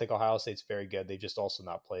high. I don't think Ohio State's very good. They've just also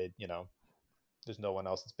not played, there's no one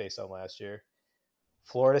else that's based on last year.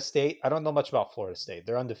 Florida State, I don't know much about Florida State.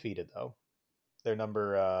 They're undefeated, though. They're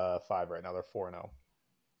number 5 right now. They're 4-0.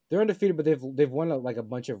 They're undefeated, but they've won a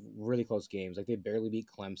bunch of really close games. They barely beat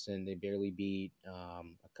Clemson. They barely beat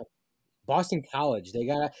Boston College. They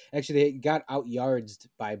got out yards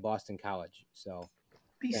by Boston College. So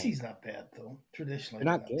BC's not bad though. Traditionally,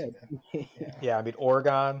 they're not good. Yeah, I mean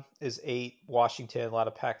Oregon is 8. Washington, a lot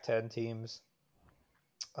of Pac-10 teams.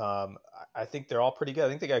 I think they're all pretty good. I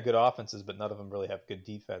think they got good offenses, but none of them really have good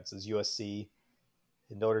defenses. USC,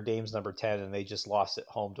 Notre Dame's number 10, and they just lost at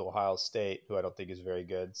home to Ohio State, who I don't think is very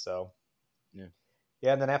good. So, yeah.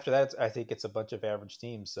 And then after that, I think it's a bunch of average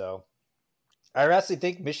teams. So, I honestly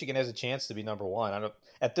think Michigan has a chance to be number 1.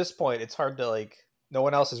 At this point, it's hard to no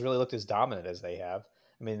one else has really looked as dominant as they have.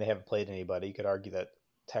 I mean, they haven't played anybody. You could argue that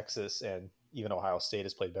Texas and even Ohio State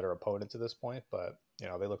has played better opponents at this point, but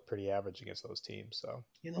they look pretty average against those teams. So,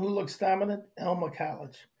 who looks dominant? Elma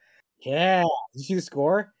College. Yeah, did you see the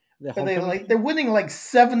score? They're winning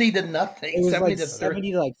 70-0. It was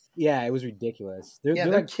 70 to it was ridiculous.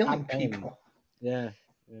 They're killing people. Yeah.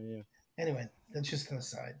 Anyway, that's just an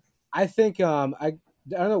aside. I think I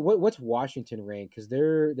don't know what's Washington ranked because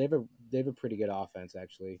they have a pretty good offense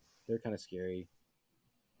actually. They're kind of scary.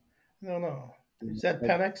 No. Is that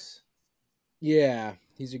Penix? Yeah,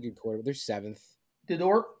 he's a good quarterback. They're 7th. Did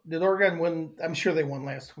Oregon win? I'm sure they won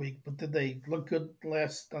last week, but did they look good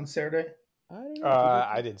on Saturday? I don't know.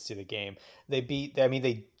 I didn't see the game. They beat. I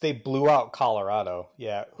mean, they blew out Colorado.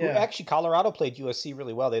 Yeah. Actually, Colorado played USC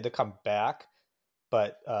really well. They had to come back,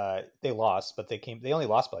 but they lost. But they only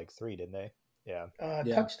lost by 3, didn't they? Yeah.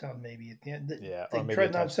 Touchdown maybe at the end. They tried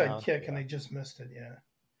an outside kick and they just missed it. Yeah.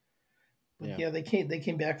 But they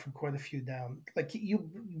came back from quite a few down. Like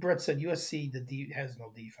Brett said, USC has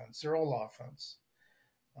no defense. They're all offense.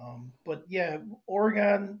 But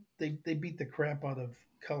Oregon they beat the crap out of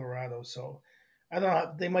Colorado. So I don't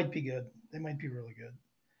know. They might be good. They might be really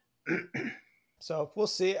good. So we'll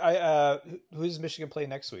see. Who's Michigan play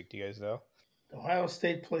next week? Do you guys know? Ohio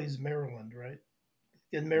State plays Maryland, right?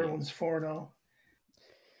 And Maryland's 4-0.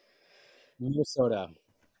 Minnesota.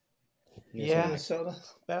 Yeah, Minnesota.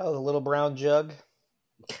 That was a little brown jug.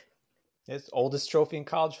 It's oldest trophy in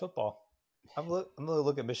college football. I'm gonna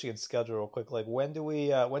look at Michigan's schedule real quick. When do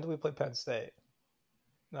we play Penn State?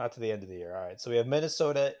 Not to the end of the year. All right. So we have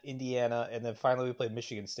Minnesota, Indiana, and then finally we play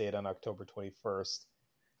Michigan State on October 21st.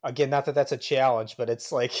 Again, not that that's a challenge, but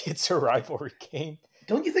it's it's a rivalry game.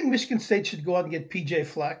 Don't you think Michigan State should go out and get PJ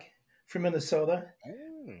Fleck from Minnesota?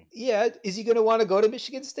 Yeah, is he going to want to go to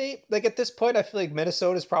Michigan State? At this point, I feel like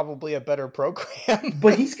Minnesota is probably a better program.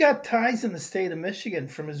 But he's got ties in the state of Michigan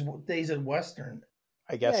from his days at Western.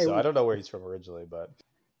 I guess so. I don't know where he's from originally, but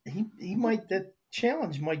he might. That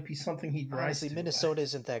challenge might be something he'd rise to. Honestly, Minnesota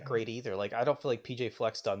isn't that great either. I don't feel like PJ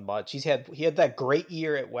Fleck's done much. He had that great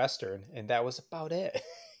year at Western, and that was about it.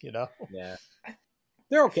 Yeah,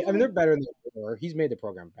 they're okay. I mean, they're better than they were. He's made the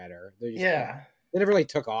program better. They never really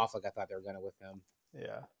took off like I thought they were going to with him.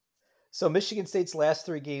 Yeah. So Michigan State's last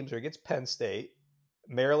 3 games are against Penn State,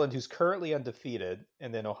 Maryland, who's currently undefeated,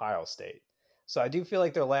 and then Ohio State. So I do feel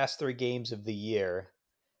like their last 3 games of the year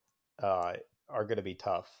are going to be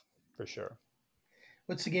tough for sure.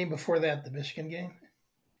 What's the game before that? The Michigan game?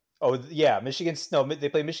 Oh yeah, Michigan. No, they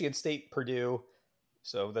play Michigan State, Purdue,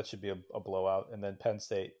 so that should be a blowout, and then Penn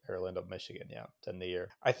State, Orlando, Michigan. Yeah, to end the year.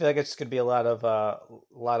 I feel like it's going to be a lot of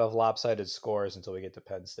lopsided scores until we get to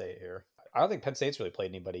Penn State here. I don't think Penn State's really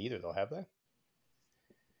played anybody either, though, have they?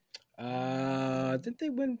 Didn't they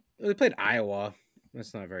win? They played Iowa.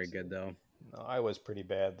 That's not very good though. No, Iowa's pretty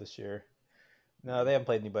bad this year. No, they haven't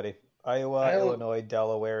played anybody. Iowa, Illinois,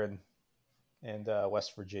 Delaware, and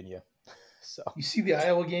West Virginia. So you see the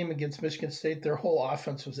Iowa game against Michigan State, their whole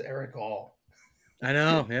offense was Eric All. I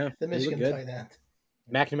know, yeah. The Michigan tight end.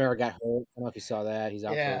 McNamara got hurt. I don't know if you saw that. He's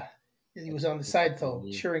out. Yeah, he was on the side though,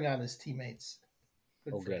 cheering on his teammates.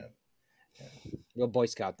 Good for him. Yeah. Real Boy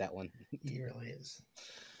Scout, that one. He really is.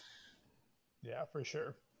 Yeah, for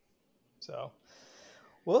sure. So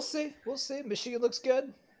we'll see. Michigan looks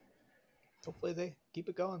good. Hopefully they keep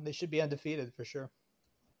it going. They should be undefeated for sure.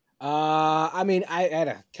 I mean, I had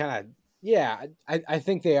a kind of I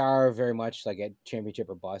think they are very much like a championship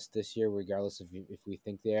or bust this year, regardless of if we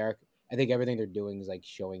think they are. I think everything they're doing is like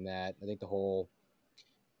showing that. I think the whole,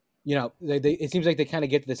 it seems like they kind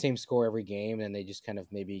of get to the same score every game, and they just kind of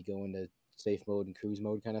maybe go into safe mode and cruise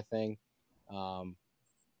mode kind of thing. And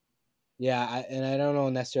I don't know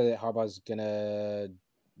necessarily that Harbaugh's gonna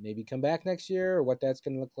maybe come back next year or what that's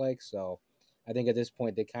gonna look like. So I think at this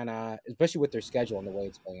point they kind of, especially with their schedule and the way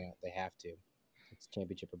it's playing out, they have to. It's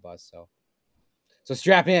championship or bust. So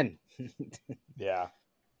strap in. Yeah,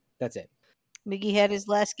 that's it. Miggy had his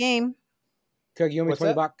last game. Cook, you owe me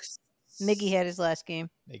 $20. Miggy had his last game.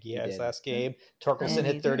 Miggy had his last game. Torkelson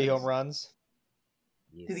hit 30 home runs.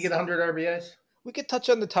 Yes. Did he get 100 RBIs? We could touch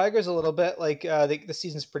on the Tigers a little bit. Like the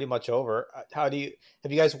season's pretty much over. Have you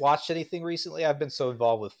guys watched anything recently? I've been so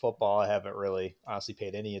involved with football, I haven't really honestly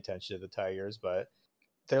paid any attention to the Tigers, but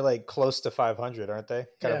they're like close to 500, aren't they?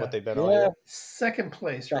 Kind of what they've been all year. Second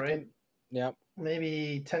place, right? Yeah.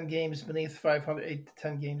 Maybe 10 games beneath 500, 8 to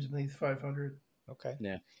 10 games beneath 500. Okay.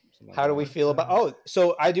 Yeah. How do we feel about? Oh,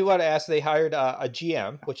 so I do want to ask. They hired a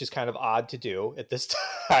GM, which is kind of odd to do at this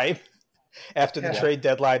time. After the trade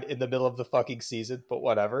deadline in the middle of the fucking season, but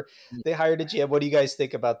whatever. They hired a GM. What do you guys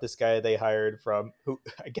think about this guy they hired from, who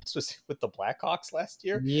I guess was with the Blackhawks last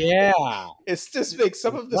year? Yeah. It's just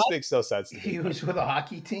some of this makes no sense to me. He was with a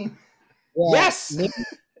hockey team? Yeah, yes!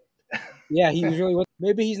 Yeah, he was really,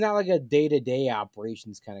 maybe he's not like a day-to-day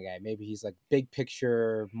operations kind of guy. Maybe he's like big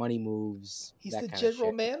picture, money moves. He's the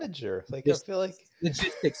general manager. Like, I feel like...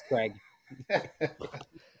 Logistics, Craig.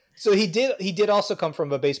 So he did also come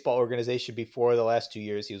from a baseball organization before. The last 2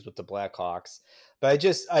 years he was with the Blackhawks. But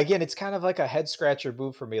again, it's kind of like a head scratcher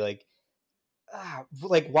move for me. Like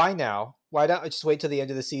why now? Why not just wait till the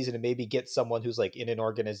end of the season and maybe get someone who's like in an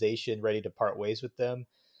organization ready to part ways with them?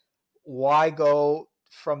 Why go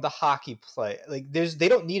from the hockey play? Like they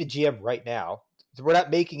don't need a GM right now. We're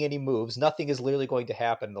not making any moves. Nothing is literally going to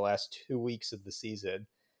happen in the last 2 weeks of the season.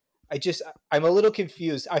 I'm a little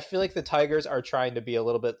confused. I feel like the Tigers are trying to be a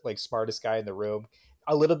little bit like smartest guy in the room,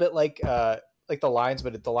 a little bit like the Lions,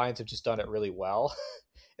 but the Lions have just done it really well.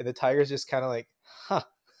 And the Tigers just kind of like, I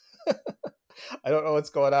don't know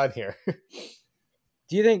what's going on here.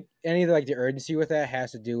 Do you think any of the urgency with that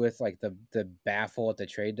has to do with like the baffle at the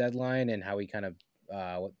trade deadline and how he kind of,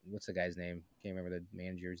 what's the guy's name? Can't remember the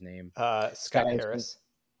manager's name. Scott Harris.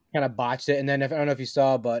 Kind of botched it, and then I don't know if you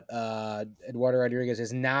saw, but Eduardo Rodriguez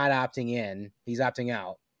is not opting in; he's opting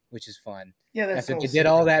out, which is fun. Yeah, that's after they did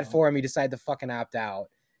all that for him, he decided to fucking opt out.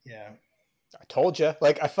 Yeah, I told you,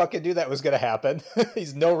 I fucking knew that was going to happen.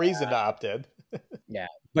 He's no reason to opt in. Yeah,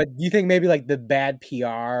 but do you think maybe the bad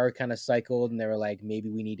PR kind of cycled, and they were like, maybe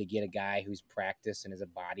we need to get a guy who's practiced and is a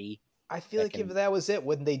body? I feel like if that was it,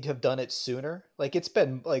 wouldn't they have done it sooner? It's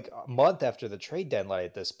been a month after the trade deadline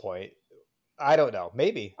at this point. I don't know.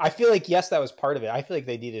 Maybe. I feel like, yes, that was part of it. I feel like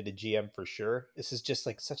they needed a GM for sure. This is just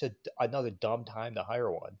such another dumb time to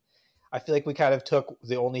hire one. I feel like we kind of took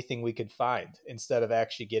the only thing we could find instead of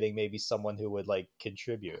actually getting maybe someone who would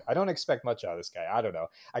contribute. I don't expect much out of this guy. I don't know.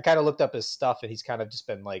 I kind of looked up his stuff and he's kind of just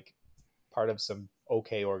been part of some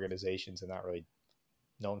okay organizations and not really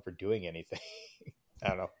known for doing anything. I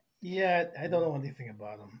don't know. Yeah, I don't know anything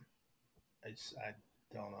about him. I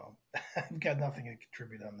don't know. I've got nothing to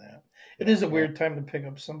contribute on that. It is a weird time to pick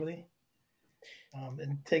up somebody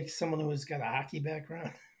and take someone who has got a hockey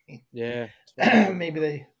background. Yeah. Maybe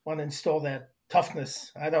they want to install that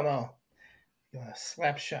toughness. I don't know.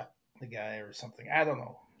 Slap shot the guy or something. I don't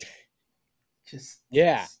know.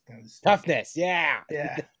 Toughness. Yeah.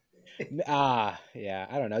 Yeah. Yeah.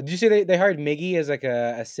 I don't know. Did you say they hired Miggy as a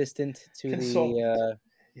assistant to the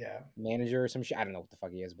manager or some shit? I don't know what the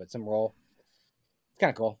fuck he is, but some role. Kind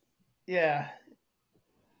of cool. Yeah.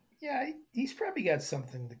 Yeah, he's probably got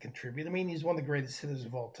something to contribute. I mean, he's one of the greatest hitters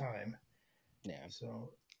of all time. Yeah.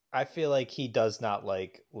 So I feel like he does not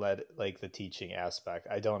like the teaching aspect.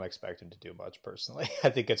 I don't expect him to do much personally.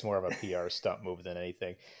 I think it's more of a PR stunt move than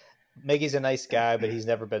anything. Miggy's a nice guy, but he's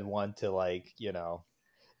never been one to I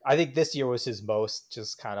think this year was his most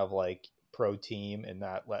just kind of like pro team and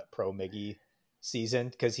not let pro Miggy season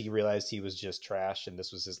because he realized he was just trash and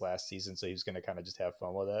this was his last season, so he was going to kind of just have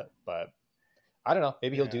fun with it. But I don't know.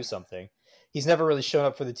 Maybe he'll do yeah, something. He's never really shown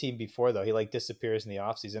up for the team before, though. He like disappears in the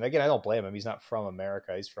offseason. Again, I don't blame him. He's not from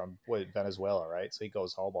America. He's from Venezuela, right? So he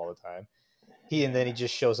goes home all the time. And then he yeah.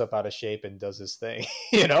 just shows up out of shape and does his thing,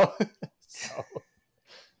 you know? So,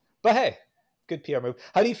 but hey, good PR move.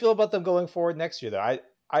 How do you feel about them going forward next year, though?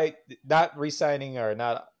 I not re-signing or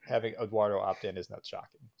not having Eduardo opt in is not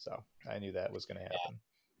shocking. So I knew that was going to happen.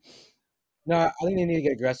 No, I think they need to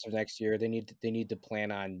get aggressive next year. They need to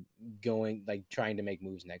plan on trying to make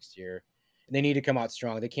moves next year. And they need to come out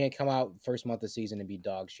strong. They can't come out first month of the season and be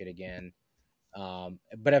dog shit again.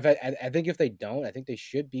 But I think if they don't, I think they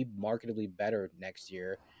should be marketably better next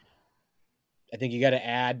year. I think you got to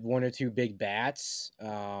add one or two big bats.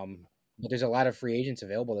 But there's a lot of free agents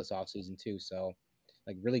available this offseason too. So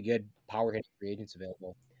like really good power hitting free agents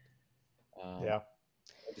available. Yeah.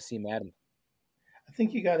 I'd like to see Madden. I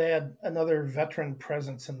think you got to add another veteran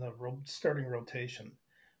presence in the starting rotation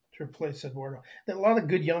to replace Eduardo. There are a lot of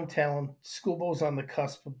good young talent. Schoolboy's on the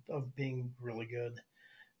cusp of being really good.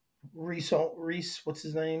 Reese, what's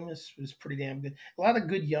his name, is pretty damn good. A lot of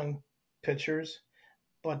good young pitchers,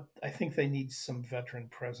 but I think they need some veteran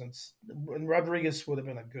presence. And Rodriguez would have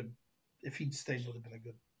been a good, if he'd stayed, would have been a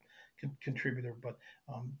good contributor. But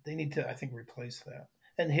they need to, I think, replace that.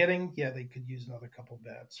 And hitting, yeah, they could use another couple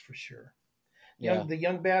bats for sure. Yeah. The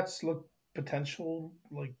young bats look potential,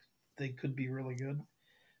 like they could be really good,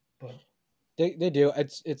 but They do.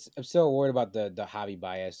 I'm still worried about the Javi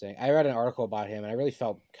Baez thing. I read an article about him and I really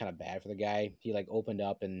felt kind of bad for the guy. He like opened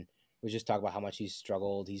up and was just talking about how much he's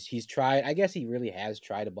struggled. He's tried. I guess he really has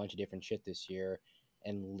tried a bunch of different shit this year,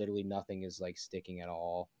 and literally nothing is like sticking at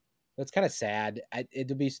all. That's kind of sad.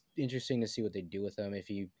 It'll be interesting to see what they do with him.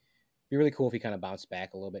 Be really cool if he kind of bounced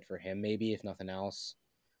back a little bit for him, maybe if nothing else.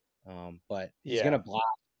 But he's gonna block.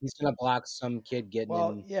 He's gonna block some kid getting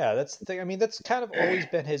in. Yeah, that's the thing. I mean, that's kind of always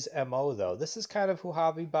been his MO, though. This is kind of who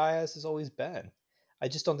Javi Baez has always been. I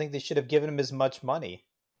just don't think they should have given him as much money.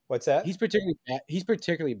 What's that? He's particularly bad. He's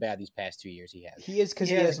particularly bad these past 2 years. He is because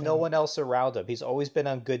he has no one else around him. He's always been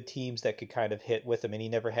on good teams that could kind of hit with him, and he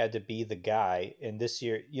never had to be the guy. And this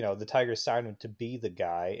year, the Tigers signed him to be the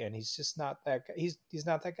guy, and he's just not that guy. He's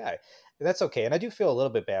not that guy. And that's okay. And I do feel a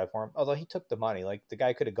little bit bad for him, although he took the money. Like the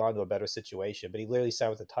guy could have gone to a better situation, but he literally signed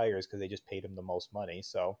with the Tigers because they just paid him the most money.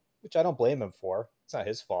 So, which I don't blame him for. It's not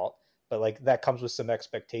his fault, but like that comes with some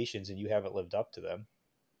expectations, and you haven't lived up to them.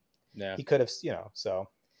 Yeah, he could have, so.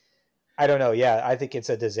 I don't know. Yeah, I think it's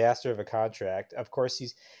a disaster of a contract. Of course,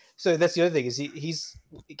 so that's the other thing is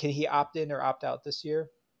can he opt in or opt out this year?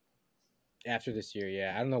 After this year,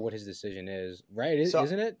 yeah. I don't know what his decision is. Right?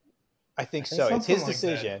 Isn't it? I think so. It's his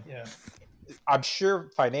decision. Yeah. I'm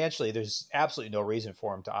sure financially there's absolutely no reason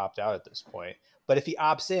for him to opt out at this point. But if he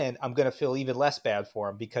opts in, I'm going to feel even less bad for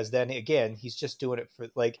him because then again, he's just doing it for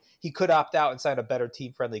he could opt out and sign a better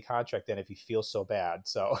team friendly contract than if he feels so bad.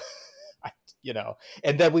 So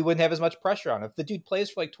and then we wouldn't have as much pressure on him. If the dude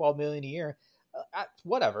plays for like $12 million a year,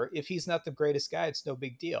 whatever. If he's not the greatest guy, it's no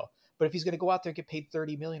big deal. But if he's going to go out there and get paid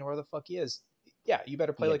 $30 million or where the fuck he is, yeah, you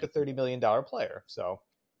better play like a $30 million player. So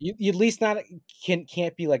you at least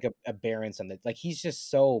can't be like a Barron something. Like he's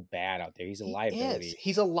just so bad out there. He's a liability.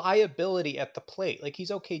 He's a liability at the plate. Like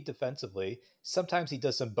he's okay defensively. Sometimes he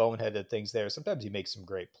does some boneheaded things there. Sometimes he makes some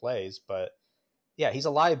great plays, but yeah, he's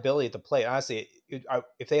a liability at the plate. Honestly,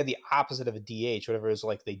 if they had the opposite of a DH, whatever it is,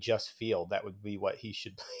 like they just field, that would be what he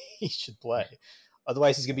should play.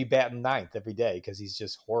 Otherwise, he's gonna be batting ninth every day because he's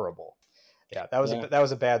just horrible. Yeah, that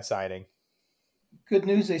was a bad signing. Good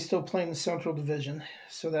news, they still play in the Central Division,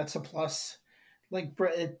 so that's a plus. Like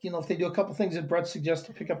Brett, if they do a couple things that Brett suggests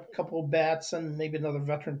to pick up a couple of bats and maybe another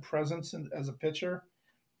veteran presence as a pitcher,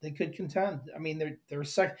 they could contend. I mean, they're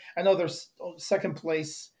second. I know their second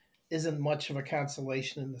place isn't much of a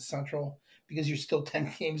consolation in the Central because you're still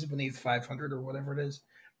 10 games beneath 500 or whatever it is.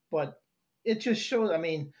 But it just shows, I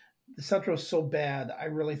mean, the Central is so bad. I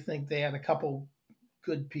really think they had a couple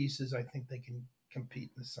good pieces. I think they can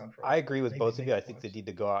compete in the Central. I agree with both of you. I think they need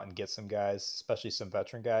to go out and get some guys, especially some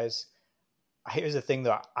veteran guys. Here's the thing,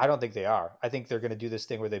 though. I don't think they are. I think they're going to do this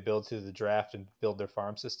thing where they build through the draft and build their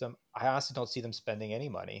farm system. I honestly don't see them spending any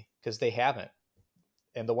money because they haven't.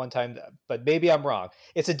 And the one time, but maybe I'm wrong.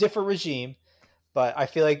 It's a different regime, But I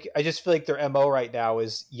just feel like their MO right now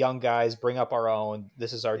is young guys, bring up our own.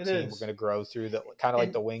 This is our It team. We're going is. to grow through the kind of like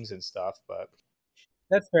And the Wings and stuff. But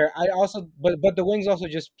That's fair. I also, but the Wings also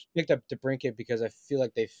just picked up DeBrincat because I feel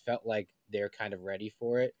like they felt like they're kind of ready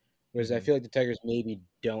for it. Whereas I mhm. feel like the Tigers maybe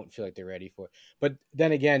don't feel like they're ready for it. But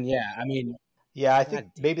then again, yeah, I mean, Yeah, I think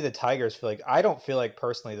God damn. maybe the Tigers feel like I don't feel like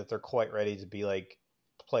personally that they're quite ready to be like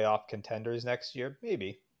playoff contenders next year.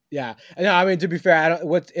 Maybe. Yeah, no, I mean to be fair, I don't.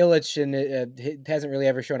 What's Illich and he hasn't really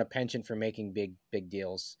ever shown a penchant for making big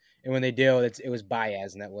deals, and when they do, it was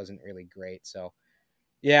Baez, and that wasn't really great. So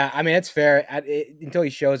yeah, I mean it's fair. Until he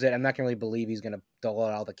shows it, I'm not gonna really believe he's gonna dole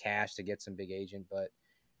out all the cash to get some big agent. But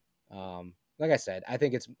like I said, I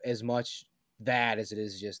think it's as much that as it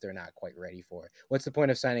is just they're not quite ready for it. What's the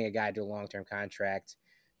point of signing a guy to a long term contract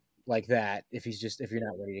like that if if you're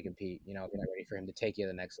not ready to compete? You know, if you're not ready for him to take you to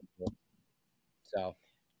the next level. So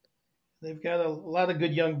they've got a lot of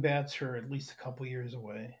good young bats who are at least a couple years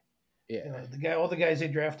away. yeah. All the guys they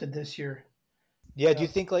drafted this year. Yeah. Do you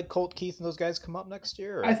Uh, think like Colt Keith and those guys come up next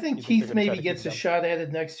year, or I do think you think they're Keith going to try maybe to keep gets a them? shot at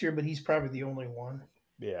it next year, but he's probably the only one.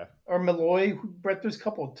 Yeah. Or Malloy, Brett. There's a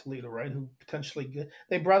couple of Toledo, right? Who potentially good.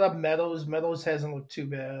 They brought up Meadows. Meadows hasn't looked too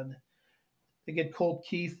bad. They get Colt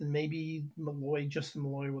Keith and maybe Malloy, Justin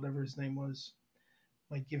Malloy, whatever his name was,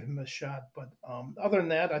 might give him a shot. But other than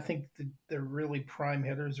that, I think they're really prime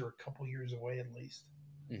hitters are a couple years away at least.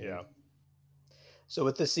 Mm-hmm. Yeah. So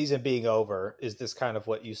with this season being over, is this kind of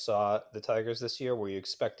what you saw the Tigers this year? Were you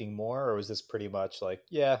expecting more, or was this pretty much like,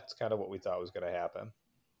 yeah, it's kind of what we thought was going to happen?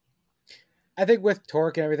 I think with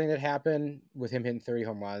Torque and everything that happened with him hitting 30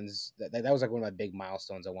 home runs, that was like one of my big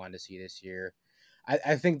milestones I wanted to see this year.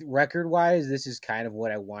 I think record wise, this is kind of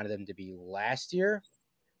what I wanted them to be last year.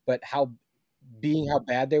 But how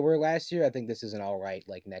bad they were last year, I think this is an all right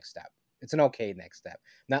like next step. It's an okay next step.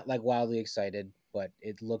 Not like wildly excited, but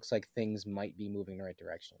it looks like things might be moving in the right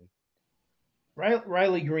direction.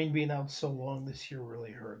 Riley Green being out so long this year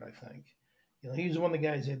really hurt. I think, he was one of the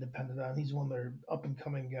guys they depended on. He's one of their up and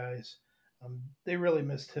coming guys. They really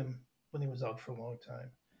missed him when he was out for a long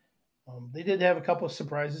time. They did have a couple of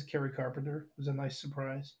surprises. Kerry Carpenter was a nice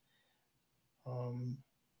surprise. Um,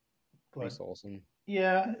 but Reese Olson.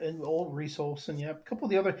 yeah, and old Reese Olson. Yeah, a couple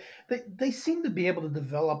of the other. They seem to be able to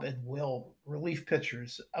develop at will relief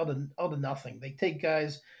pitchers out of nothing. They take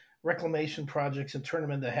guys reclamation projects and turn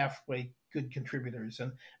them into halfway good contributors.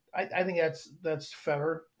 And I think that's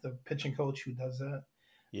Fetter, the pitching coach who does that.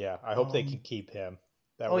 Yeah, I hope they can Um, keep him.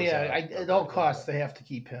 That oh was yeah, a at all very good costs hire. they have to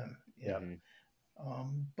keep him. Yeah.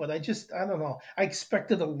 Mm-hmm. But I don't know. I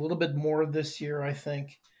expected a little bit more this year. I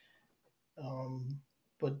think. Um,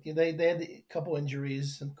 but they had a couple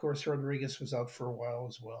injuries, and of course Rodriguez was out for a while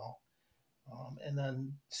as well. And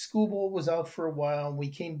then Skubal was out for a while. We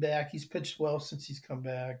came back. He's pitched well since he's come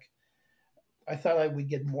back. I thought I would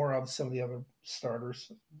get more out of some of the other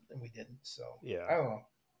starters, and we didn't. So Yeah, I don't know.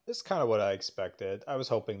 this is kind of what I expected. I was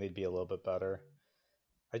hoping they'd be a little bit better.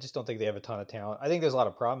 I just don't think they have a ton of talent. I think there's a lot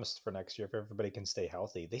of promise for next year if everybody can stay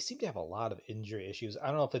healthy. They seem to have a lot of injury issues. I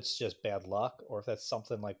don't know if it's just bad luck or if that's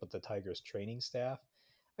something like with the Tigers training staff.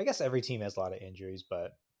 I guess every team has a lot of injuries,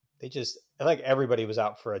 but I think everybody was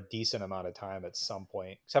out for a decent amount of time at some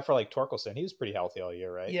point, except for like Torkelson. He was pretty healthy all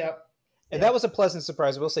year, right? Yeah, And that yeah, was a pleasant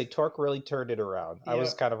surprise. I will say Torque really turned it around. I yeah.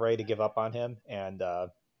 was kind of ready to give up on him, and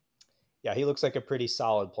yeah, he looks like a pretty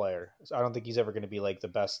solid player. So I don't think he's ever going to be like the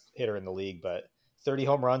best hitter in the league, but 30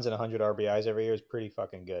 home runs and 100 RBIs every year is pretty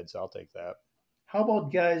fucking good. So I'll take that. How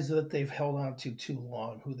about guys that they've held on to too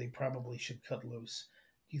long, who they probably should cut loose?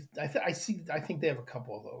 I see. I think they have a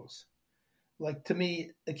couple of those. Like to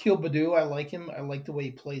me, Akil Badu, I like him. I like the way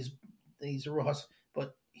he plays. He's a real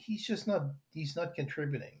but he's just not. He's not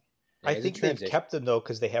contributing. I Yeah, it's a think they've transition. kept him though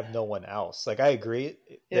because they have no one else. Like I agree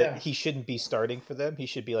that Yeah, he shouldn't be starting for them. He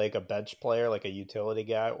should be like a bench player, like a utility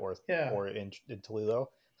guy, yeah, or in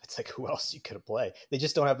Toledo. It's like who else you could play? They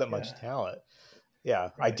just don't have that much yeah. talent. Yeah,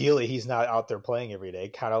 Right. ideally he's not out there playing every day,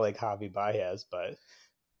 kind of like Javi Baez, but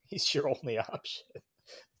he's your only option.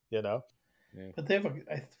 You know? Yeah. But they have.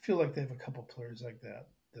 I feel like they have a couple players like that.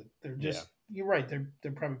 That they're Yeah. just. You're right.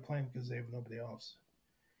 They're probably playing because they have nobody else.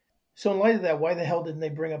 So in light of that, why the hell didn't they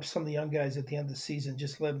bring up some of the young guys at the end of the season?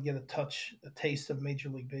 Just let them get a taste of Major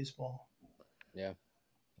League Baseball. Yeah.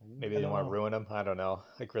 Maybe I they don't don't want to know. ruin them. I don't know.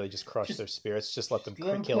 Like really just crush Just their spirits. Just let them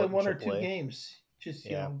let them kill play it in one or two AAA. games. Just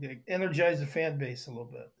Yeah. energize the fan base a little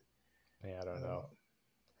bit. Yeah, I I don't don't know. know.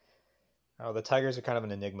 Oh, the Tigers are kind of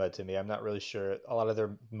an enigma to me. I'm not really sure. A lot of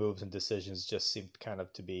their moves and decisions just seem kind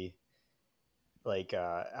of to be like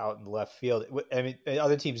out in left field. I mean,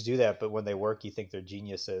 other teams do that, but when they work, you think they're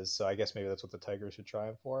geniuses. So I guess maybe that's what the Tigers are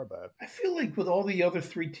trying for. But I feel like with all the other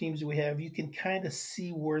three teams we have, you can kind of see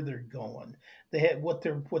where they're going. They have what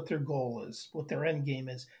their goal is, what their end game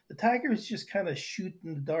is. The Tigers just kind of shoot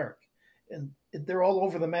in the dark, and they're all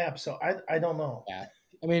over the map. So I don't know. Yeah.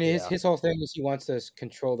 I mean, his whole thing is he wants to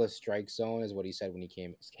control the strike zone, is what he said when he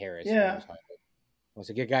came. Harris, when he Yeah. was hired. He wants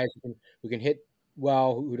to get guys who can hit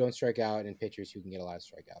well, who don't strike out, and pitchers who can get a lot of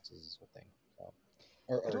strikeouts. Is his whole thing. So,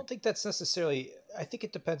 I don't think that's necessarily. I think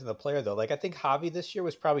it depends on the player, though. Like I think Javi this year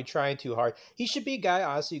was probably trying too hard. He should be a guy,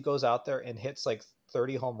 honestly, who goes out there and hits like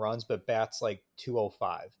 30 home runs, but bats like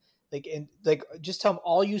 205. Like just tell him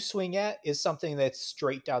all you swing at is something that's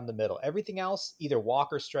straight down the middle. Everything else, either walk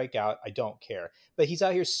or strike out. I don't care. But he's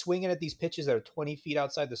out here swinging at these pitches that are 20 feet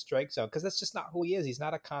outside the strike zone because that's just not who he is. He's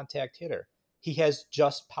not a contact hitter. He has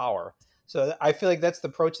just power. So I feel like that's the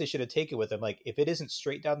approach they should have taken with him. Like if it isn't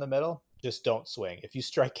straight down the middle, just don't swing. If you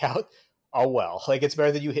strike out, oh well. Like it's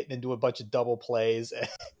better than you hitting into a bunch of double plays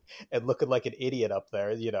and looking like an idiot up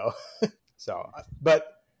there, you know. So, but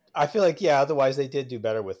I feel like otherwise they did do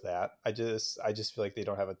better with that. I just feel like they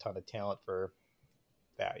don't have a ton of talent for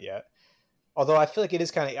that yet. Although I feel like it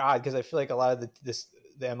is kind of odd because I feel like a lot of the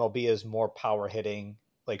MLB is more power hitting.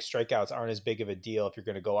 Like strikeouts aren't as big of a deal if you're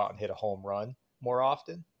going to go out and hit a home run more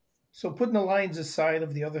often. So putting the Lions aside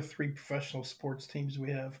of the other three professional sports teams we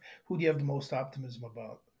have, who do you have the most optimism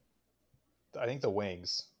about? I think the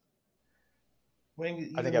Wings.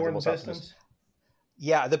 Wings, I think I have more the most than optimism. Pistons?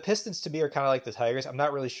 Yeah, the Pistons to me are kind of like the Tigers. I'm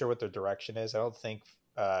not really sure what their direction is. I don't think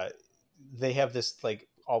they have this like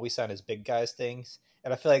always sign as big guys things.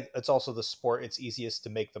 And I feel like it's also the sport it's easiest to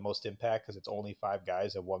make the most impact because it's only 5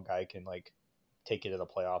 guys and one guy can like take you to the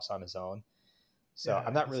playoffs on his own. So Yeah,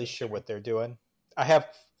 I'm not really sure what they're doing. I have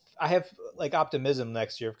like optimism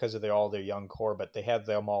next year because of all their young core, but they had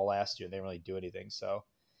them all last year and they didn't really do anything. So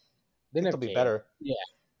I think they'll be better. Yeah.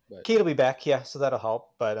 Kate will be back, so that'll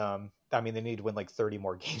help. But I mean, they need to win like 30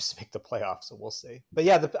 more games to make the playoffs, so we'll see. But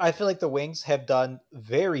yeah, I feel like the Wings have done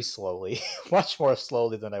very slowly, much more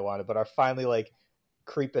slowly than I wanted, but are finally like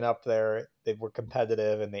creeping up there. They were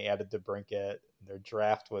competitive and they added DeBrincat. Their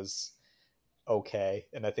draft was okay,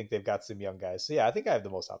 and I think they've got some young guys. So yeah, I think I have the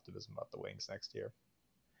most optimism about the Wings next year.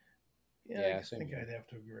 Yeah, I think I'd have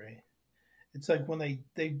to agree. It's like when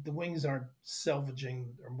the Wings aren't salvaging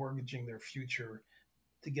or mortgaging their future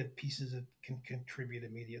to get pieces that can contribute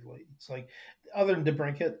immediately. It's like, other than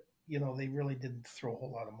DeBrincat, they really didn't throw a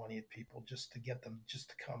whole lot of money at people just to get them just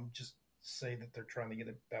to come, just say that they're trying to get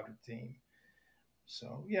a better team.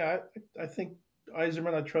 So, yeah, I think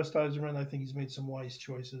Yzerman, I trust Yzerman. I think he's made some wise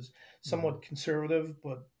choices. Somewhat conservative,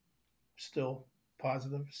 but still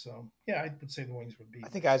positive. So, yeah, I would say the Wings would be. I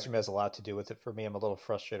think Yzerman has a lot to do with it for me. I'm a little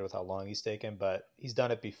frustrated with how long he's taken, but he's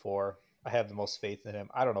done it before. I have the most faith in him.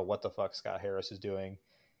 I don't know what the fuck Scott Harris is doing.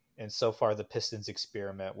 And so far, the Pistons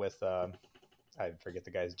experiment with, I forget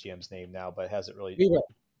the guy's GM's name now, but hasn't really. Weaver.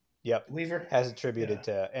 Yep. Weaver hasn't attributed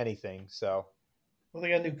to anything. So. Well, they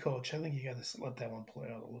got a new coach. I think you got to let that one play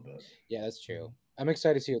out a little bit. Yeah, that's true. I'm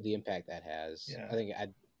excited to see what the impact that has. Yeah. I think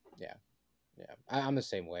I'm the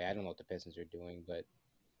same way. I don't know what the Pistons are doing, but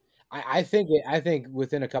I think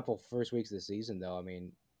within a couple first weeks of the season, though, I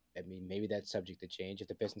mean, maybe that's subject to change if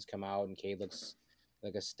the Pistons come out and Cade looks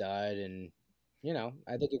like a stud, and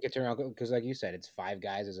I think it could turn out because, like you said, it's 5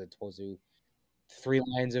 guys as opposed to 3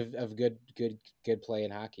 lines of good play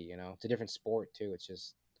in hockey. It's a different sport too. It's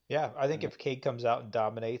just I think if Cade comes out and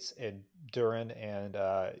dominates, and Duran and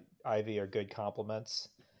Ivy are good compliments,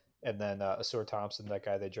 and then Asur Thompson, that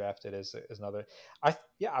guy they drafted, is another. I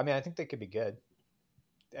think they could be good.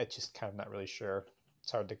 I just kind of not really sure.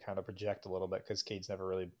 It's hard to kind of project a little bit because Cade's never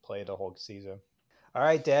really played a whole season. All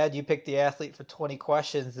right, Dad, you picked the athlete for 20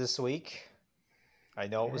 questions this week. I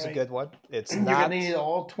know it was a good one. It's You're not. You're going to need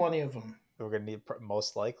all 20 of them. We're going to need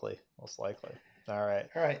most likely. All right.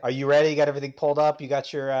 All right. Are you ready? You got everything pulled up? You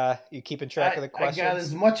got your, you keeping track of the questions? I got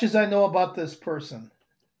as much as I know about this person.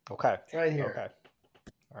 Okay. Right here. Okay.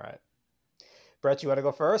 All right. Brett, you want to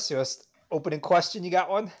go first? You want opening question? You got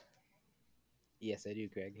one? Yes, I do,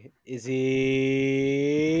 Greg. Is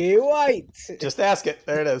he white? Just ask it.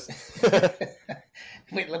 There it is.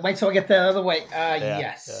 Wait till I get that other way.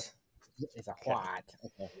 Yes. Yeah. It's a white.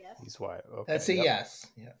 Okay. Yes. He's white. Okay. That's a yes.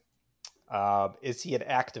 Yeah. Is he an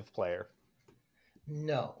active player?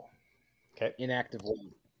 No. Okay. Inactive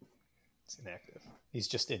one. It's inactive. He's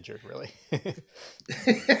just injured, really.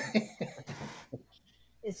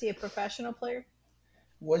 Is he a professional player?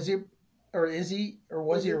 Was he, or is he, or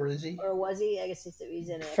was he? Or was he? I guess he's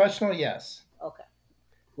in it. Professional, yes. Okay.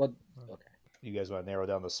 Well, okay. You guys want to narrow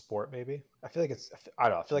down the sport, maybe? I feel like it's. I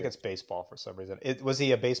don't know. I feel like it's baseball for some reason. Was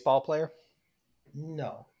he a baseball player?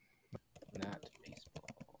 No. Not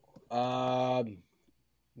baseball.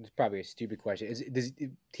 It's probably a stupid question. Does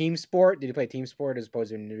team sport? Did he play team sport as opposed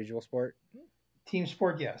to an individual sport? Team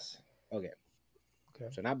sport, yes. Okay. Okay.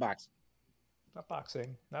 So not boxing. Not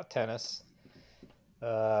boxing. Not tennis.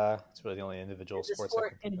 It's really the only individual Does the sports.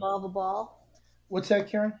 sport involve a ball? What's that,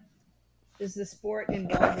 Karen? Does the sport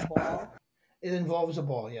involve a ball? It involves a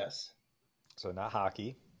ball, yes. So not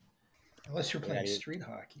hockey. Unless you're playing Yeah, street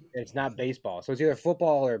hockey. It's not baseball. So it's either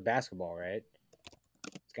football or basketball, right?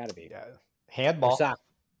 It's got to be. Yeah. Handball. Or soccer.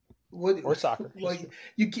 Or soccer. Well,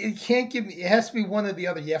 you can't give me. It has to be one or the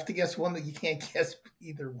other. You have to guess one that you can't guess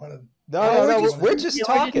either one of. No. We're just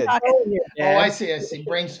talking. Oh, I see.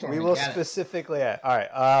 Brainstorming. We will Got it. specifically. All right.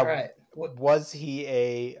 All right. Was he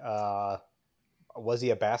a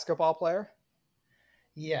basketball player?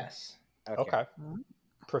 Yes. Okay.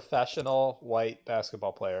 Professional white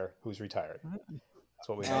basketball player who's retired. That's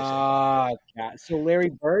what we know. God. So Larry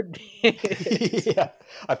Bird. Yeah,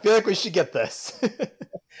 I feel like we should get this.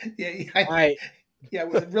 Yeah,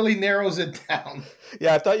 it really narrows it down.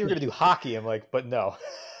 Yeah, I thought you were gonna do hockey. I'm like, but no,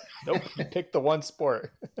 nope. You picked the one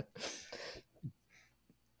sport.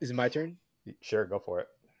 Is it my turn? Sure, go for it.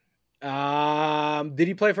 Did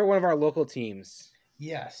he play for one of our local teams?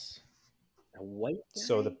 Yes. A white guy?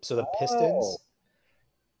 So the Pistons.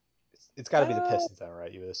 It's got to be the Pistons, then,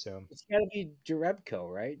 right? You would assume. It's got to be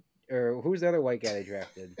Jerebko, right? Or who's the other white guy they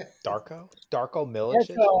drafted? Darko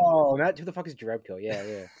Milicic. Oh, not who the fuck is Jerebko?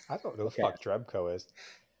 Yeah. I don't know who the fuck Jerebko is.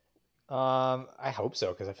 I hope so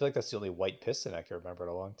because I feel like that's the only white Piston I can remember in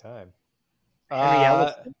a long time.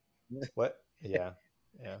 What? Yeah.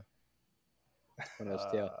 One of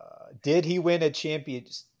those two. Did he win a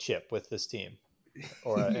championship with this team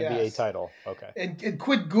or an NBA title? Okay. And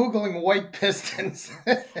quit Googling white Pistons.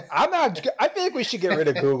 I feel like we should get rid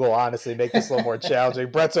of Google, honestly, make this a little more challenging.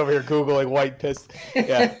 Brett's over here Googling white Pistons.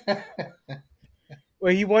 Yeah.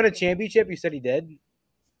 Well, he won a championship? You said he did?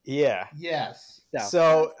 Yeah. Yes.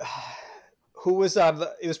 So who was on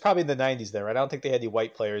it was probably in the 90s there, right? I don't think they had any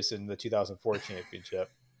white players in the 2004 championship.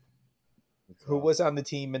 Who was on the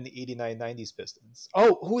team in the 89-90s Pistons?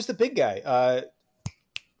 Oh, who was the big guy?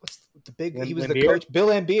 What's the big? He was the coach, Bill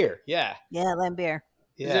Laimbeer. Yeah. Yeah, Laimbeer.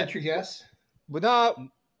 Yeah. Is that your guess?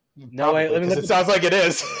 Well, no, wait. It sounds like it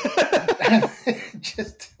is.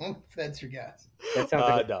 Just that's your guess. That sounds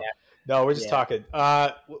like no. We're just talking.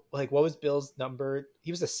 Like what was Bill's number?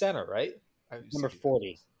 He was a center, right? Number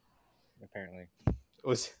 40, apparently.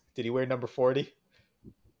 Did he wear number 40?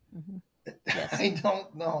 Mm-hmm. Yes. I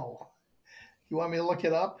don't know. You want me to look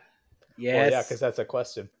it up? Yes. Well, yeah, because that's a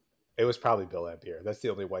question. It was probably Bill Laimbeer. That's the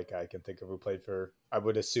only white guy I can think of who played for, I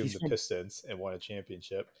would assume, the Pistons and won a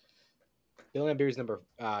championship. Bill Laimbeer's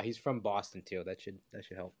he's from Boston too. That should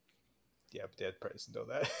help. Yeah, but Dad probably doesn't know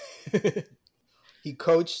that. He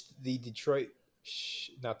coached the Detroit,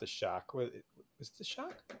 not the Shock. Was the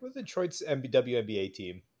Shock? Was Detroit's WNBA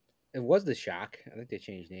team? It was the Shock. I think they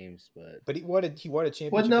changed names, but he won a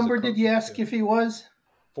championship. What number did you ask if he was?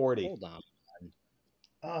 40. Hold on.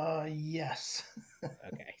 Yes.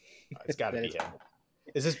 Okay. It's got to be him.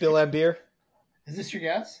 Is this Bill Laimbeer? Is this your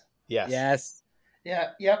guess? Yes. Yes.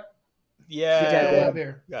 Yeah. Yep. Yeah. Bill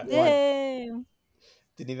Laimbeer. Yay.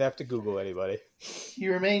 Didn't even have to Google anybody. He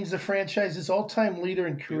remains the franchise's all-time leader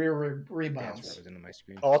in career rebounds. That's what was into my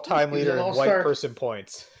screen. All-time leader in white person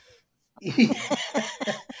points. He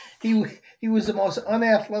was the most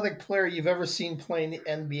unathletic player you've ever seen playing the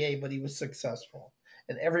NBA, but he was successful.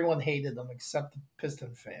 And everyone hated him except the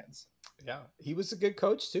Piston fans. Yeah, he was a good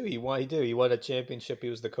coach too. He won a championship. He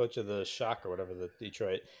was the coach of the Shock or whatever, the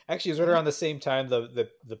Detroit. Actually, it was right around the same time the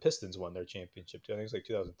Pistons won their championship too. I think it was like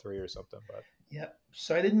 2003 or something. But yeah,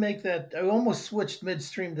 so I didn't make that. I almost switched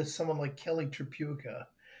midstream to someone like Kelly Tripucka.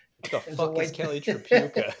 What the fuck is Kelly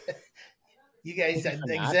Tripucka? You guys,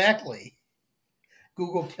 exactly.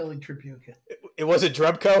 Google Kelly Tripucka. It wasn't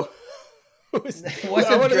Drebko. I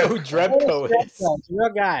want to know who Drebko is. Real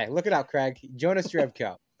guy. Look it up, Craig. Jonas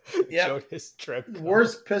Drebko. Yeah. Jonas Drebko.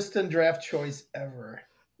 Worst Piston draft choice ever.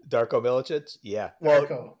 Darko Milicic? Yeah.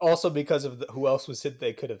 Well, also because of who else was it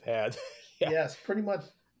they could have had. Yeah. Yes, pretty much.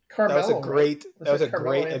 Carmelo. That was a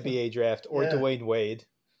great Anthony? NBA draft. Or Dwayne Wade.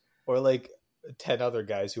 Or like 10 other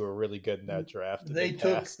guys who were really good in that draft. They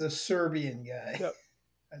took the Serbian guy. Yep.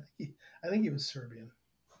 I think he was Serbian.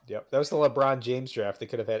 Yep, that was the LeBron James draft. They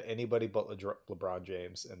could have had anybody but LeBron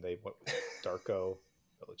James, and they went with Darko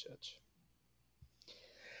Milicic.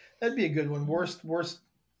 That'd be a good one. Worst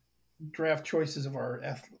draft choices of our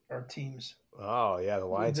teams. Oh yeah, the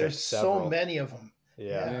Lions. There's so many of them.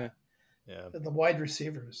 Yeah. Yeah. The wide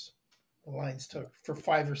receivers the Lions took for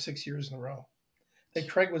 5 or 6 years in a row. That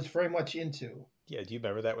Craig was very much into. Yeah, do you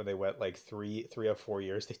remember that when they went like 3 or 4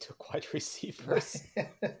 years they took wide receivers?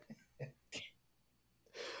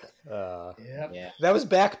 Yeah. That was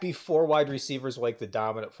back before wide receivers were like the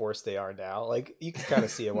dominant force they are now. Like you can kind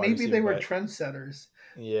of see a wide Maybe receiver, they were but trendsetters.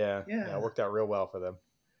 yeah, Yeah. it worked out real well for them.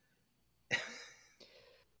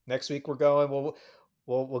 Next week we're going.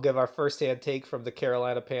 We'll give our first-hand take from the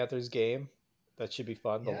Carolina Panthers game. That should be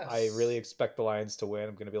fun. Yes. I really expect the Lions to win.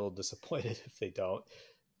 I'm going to be a little disappointed if they don't.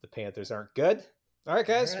 The Panthers aren't good. All right,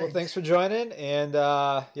 guys. Well, thanks for joining. And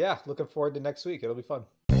yeah, looking forward to next week. It'll be fun.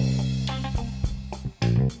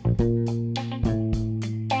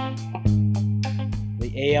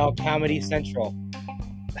 The AL Comedy Central.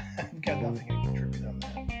 I've got nothing to contribute on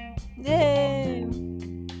that. Yay!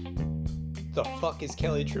 The fuck is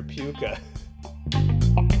Kelly Tripucka?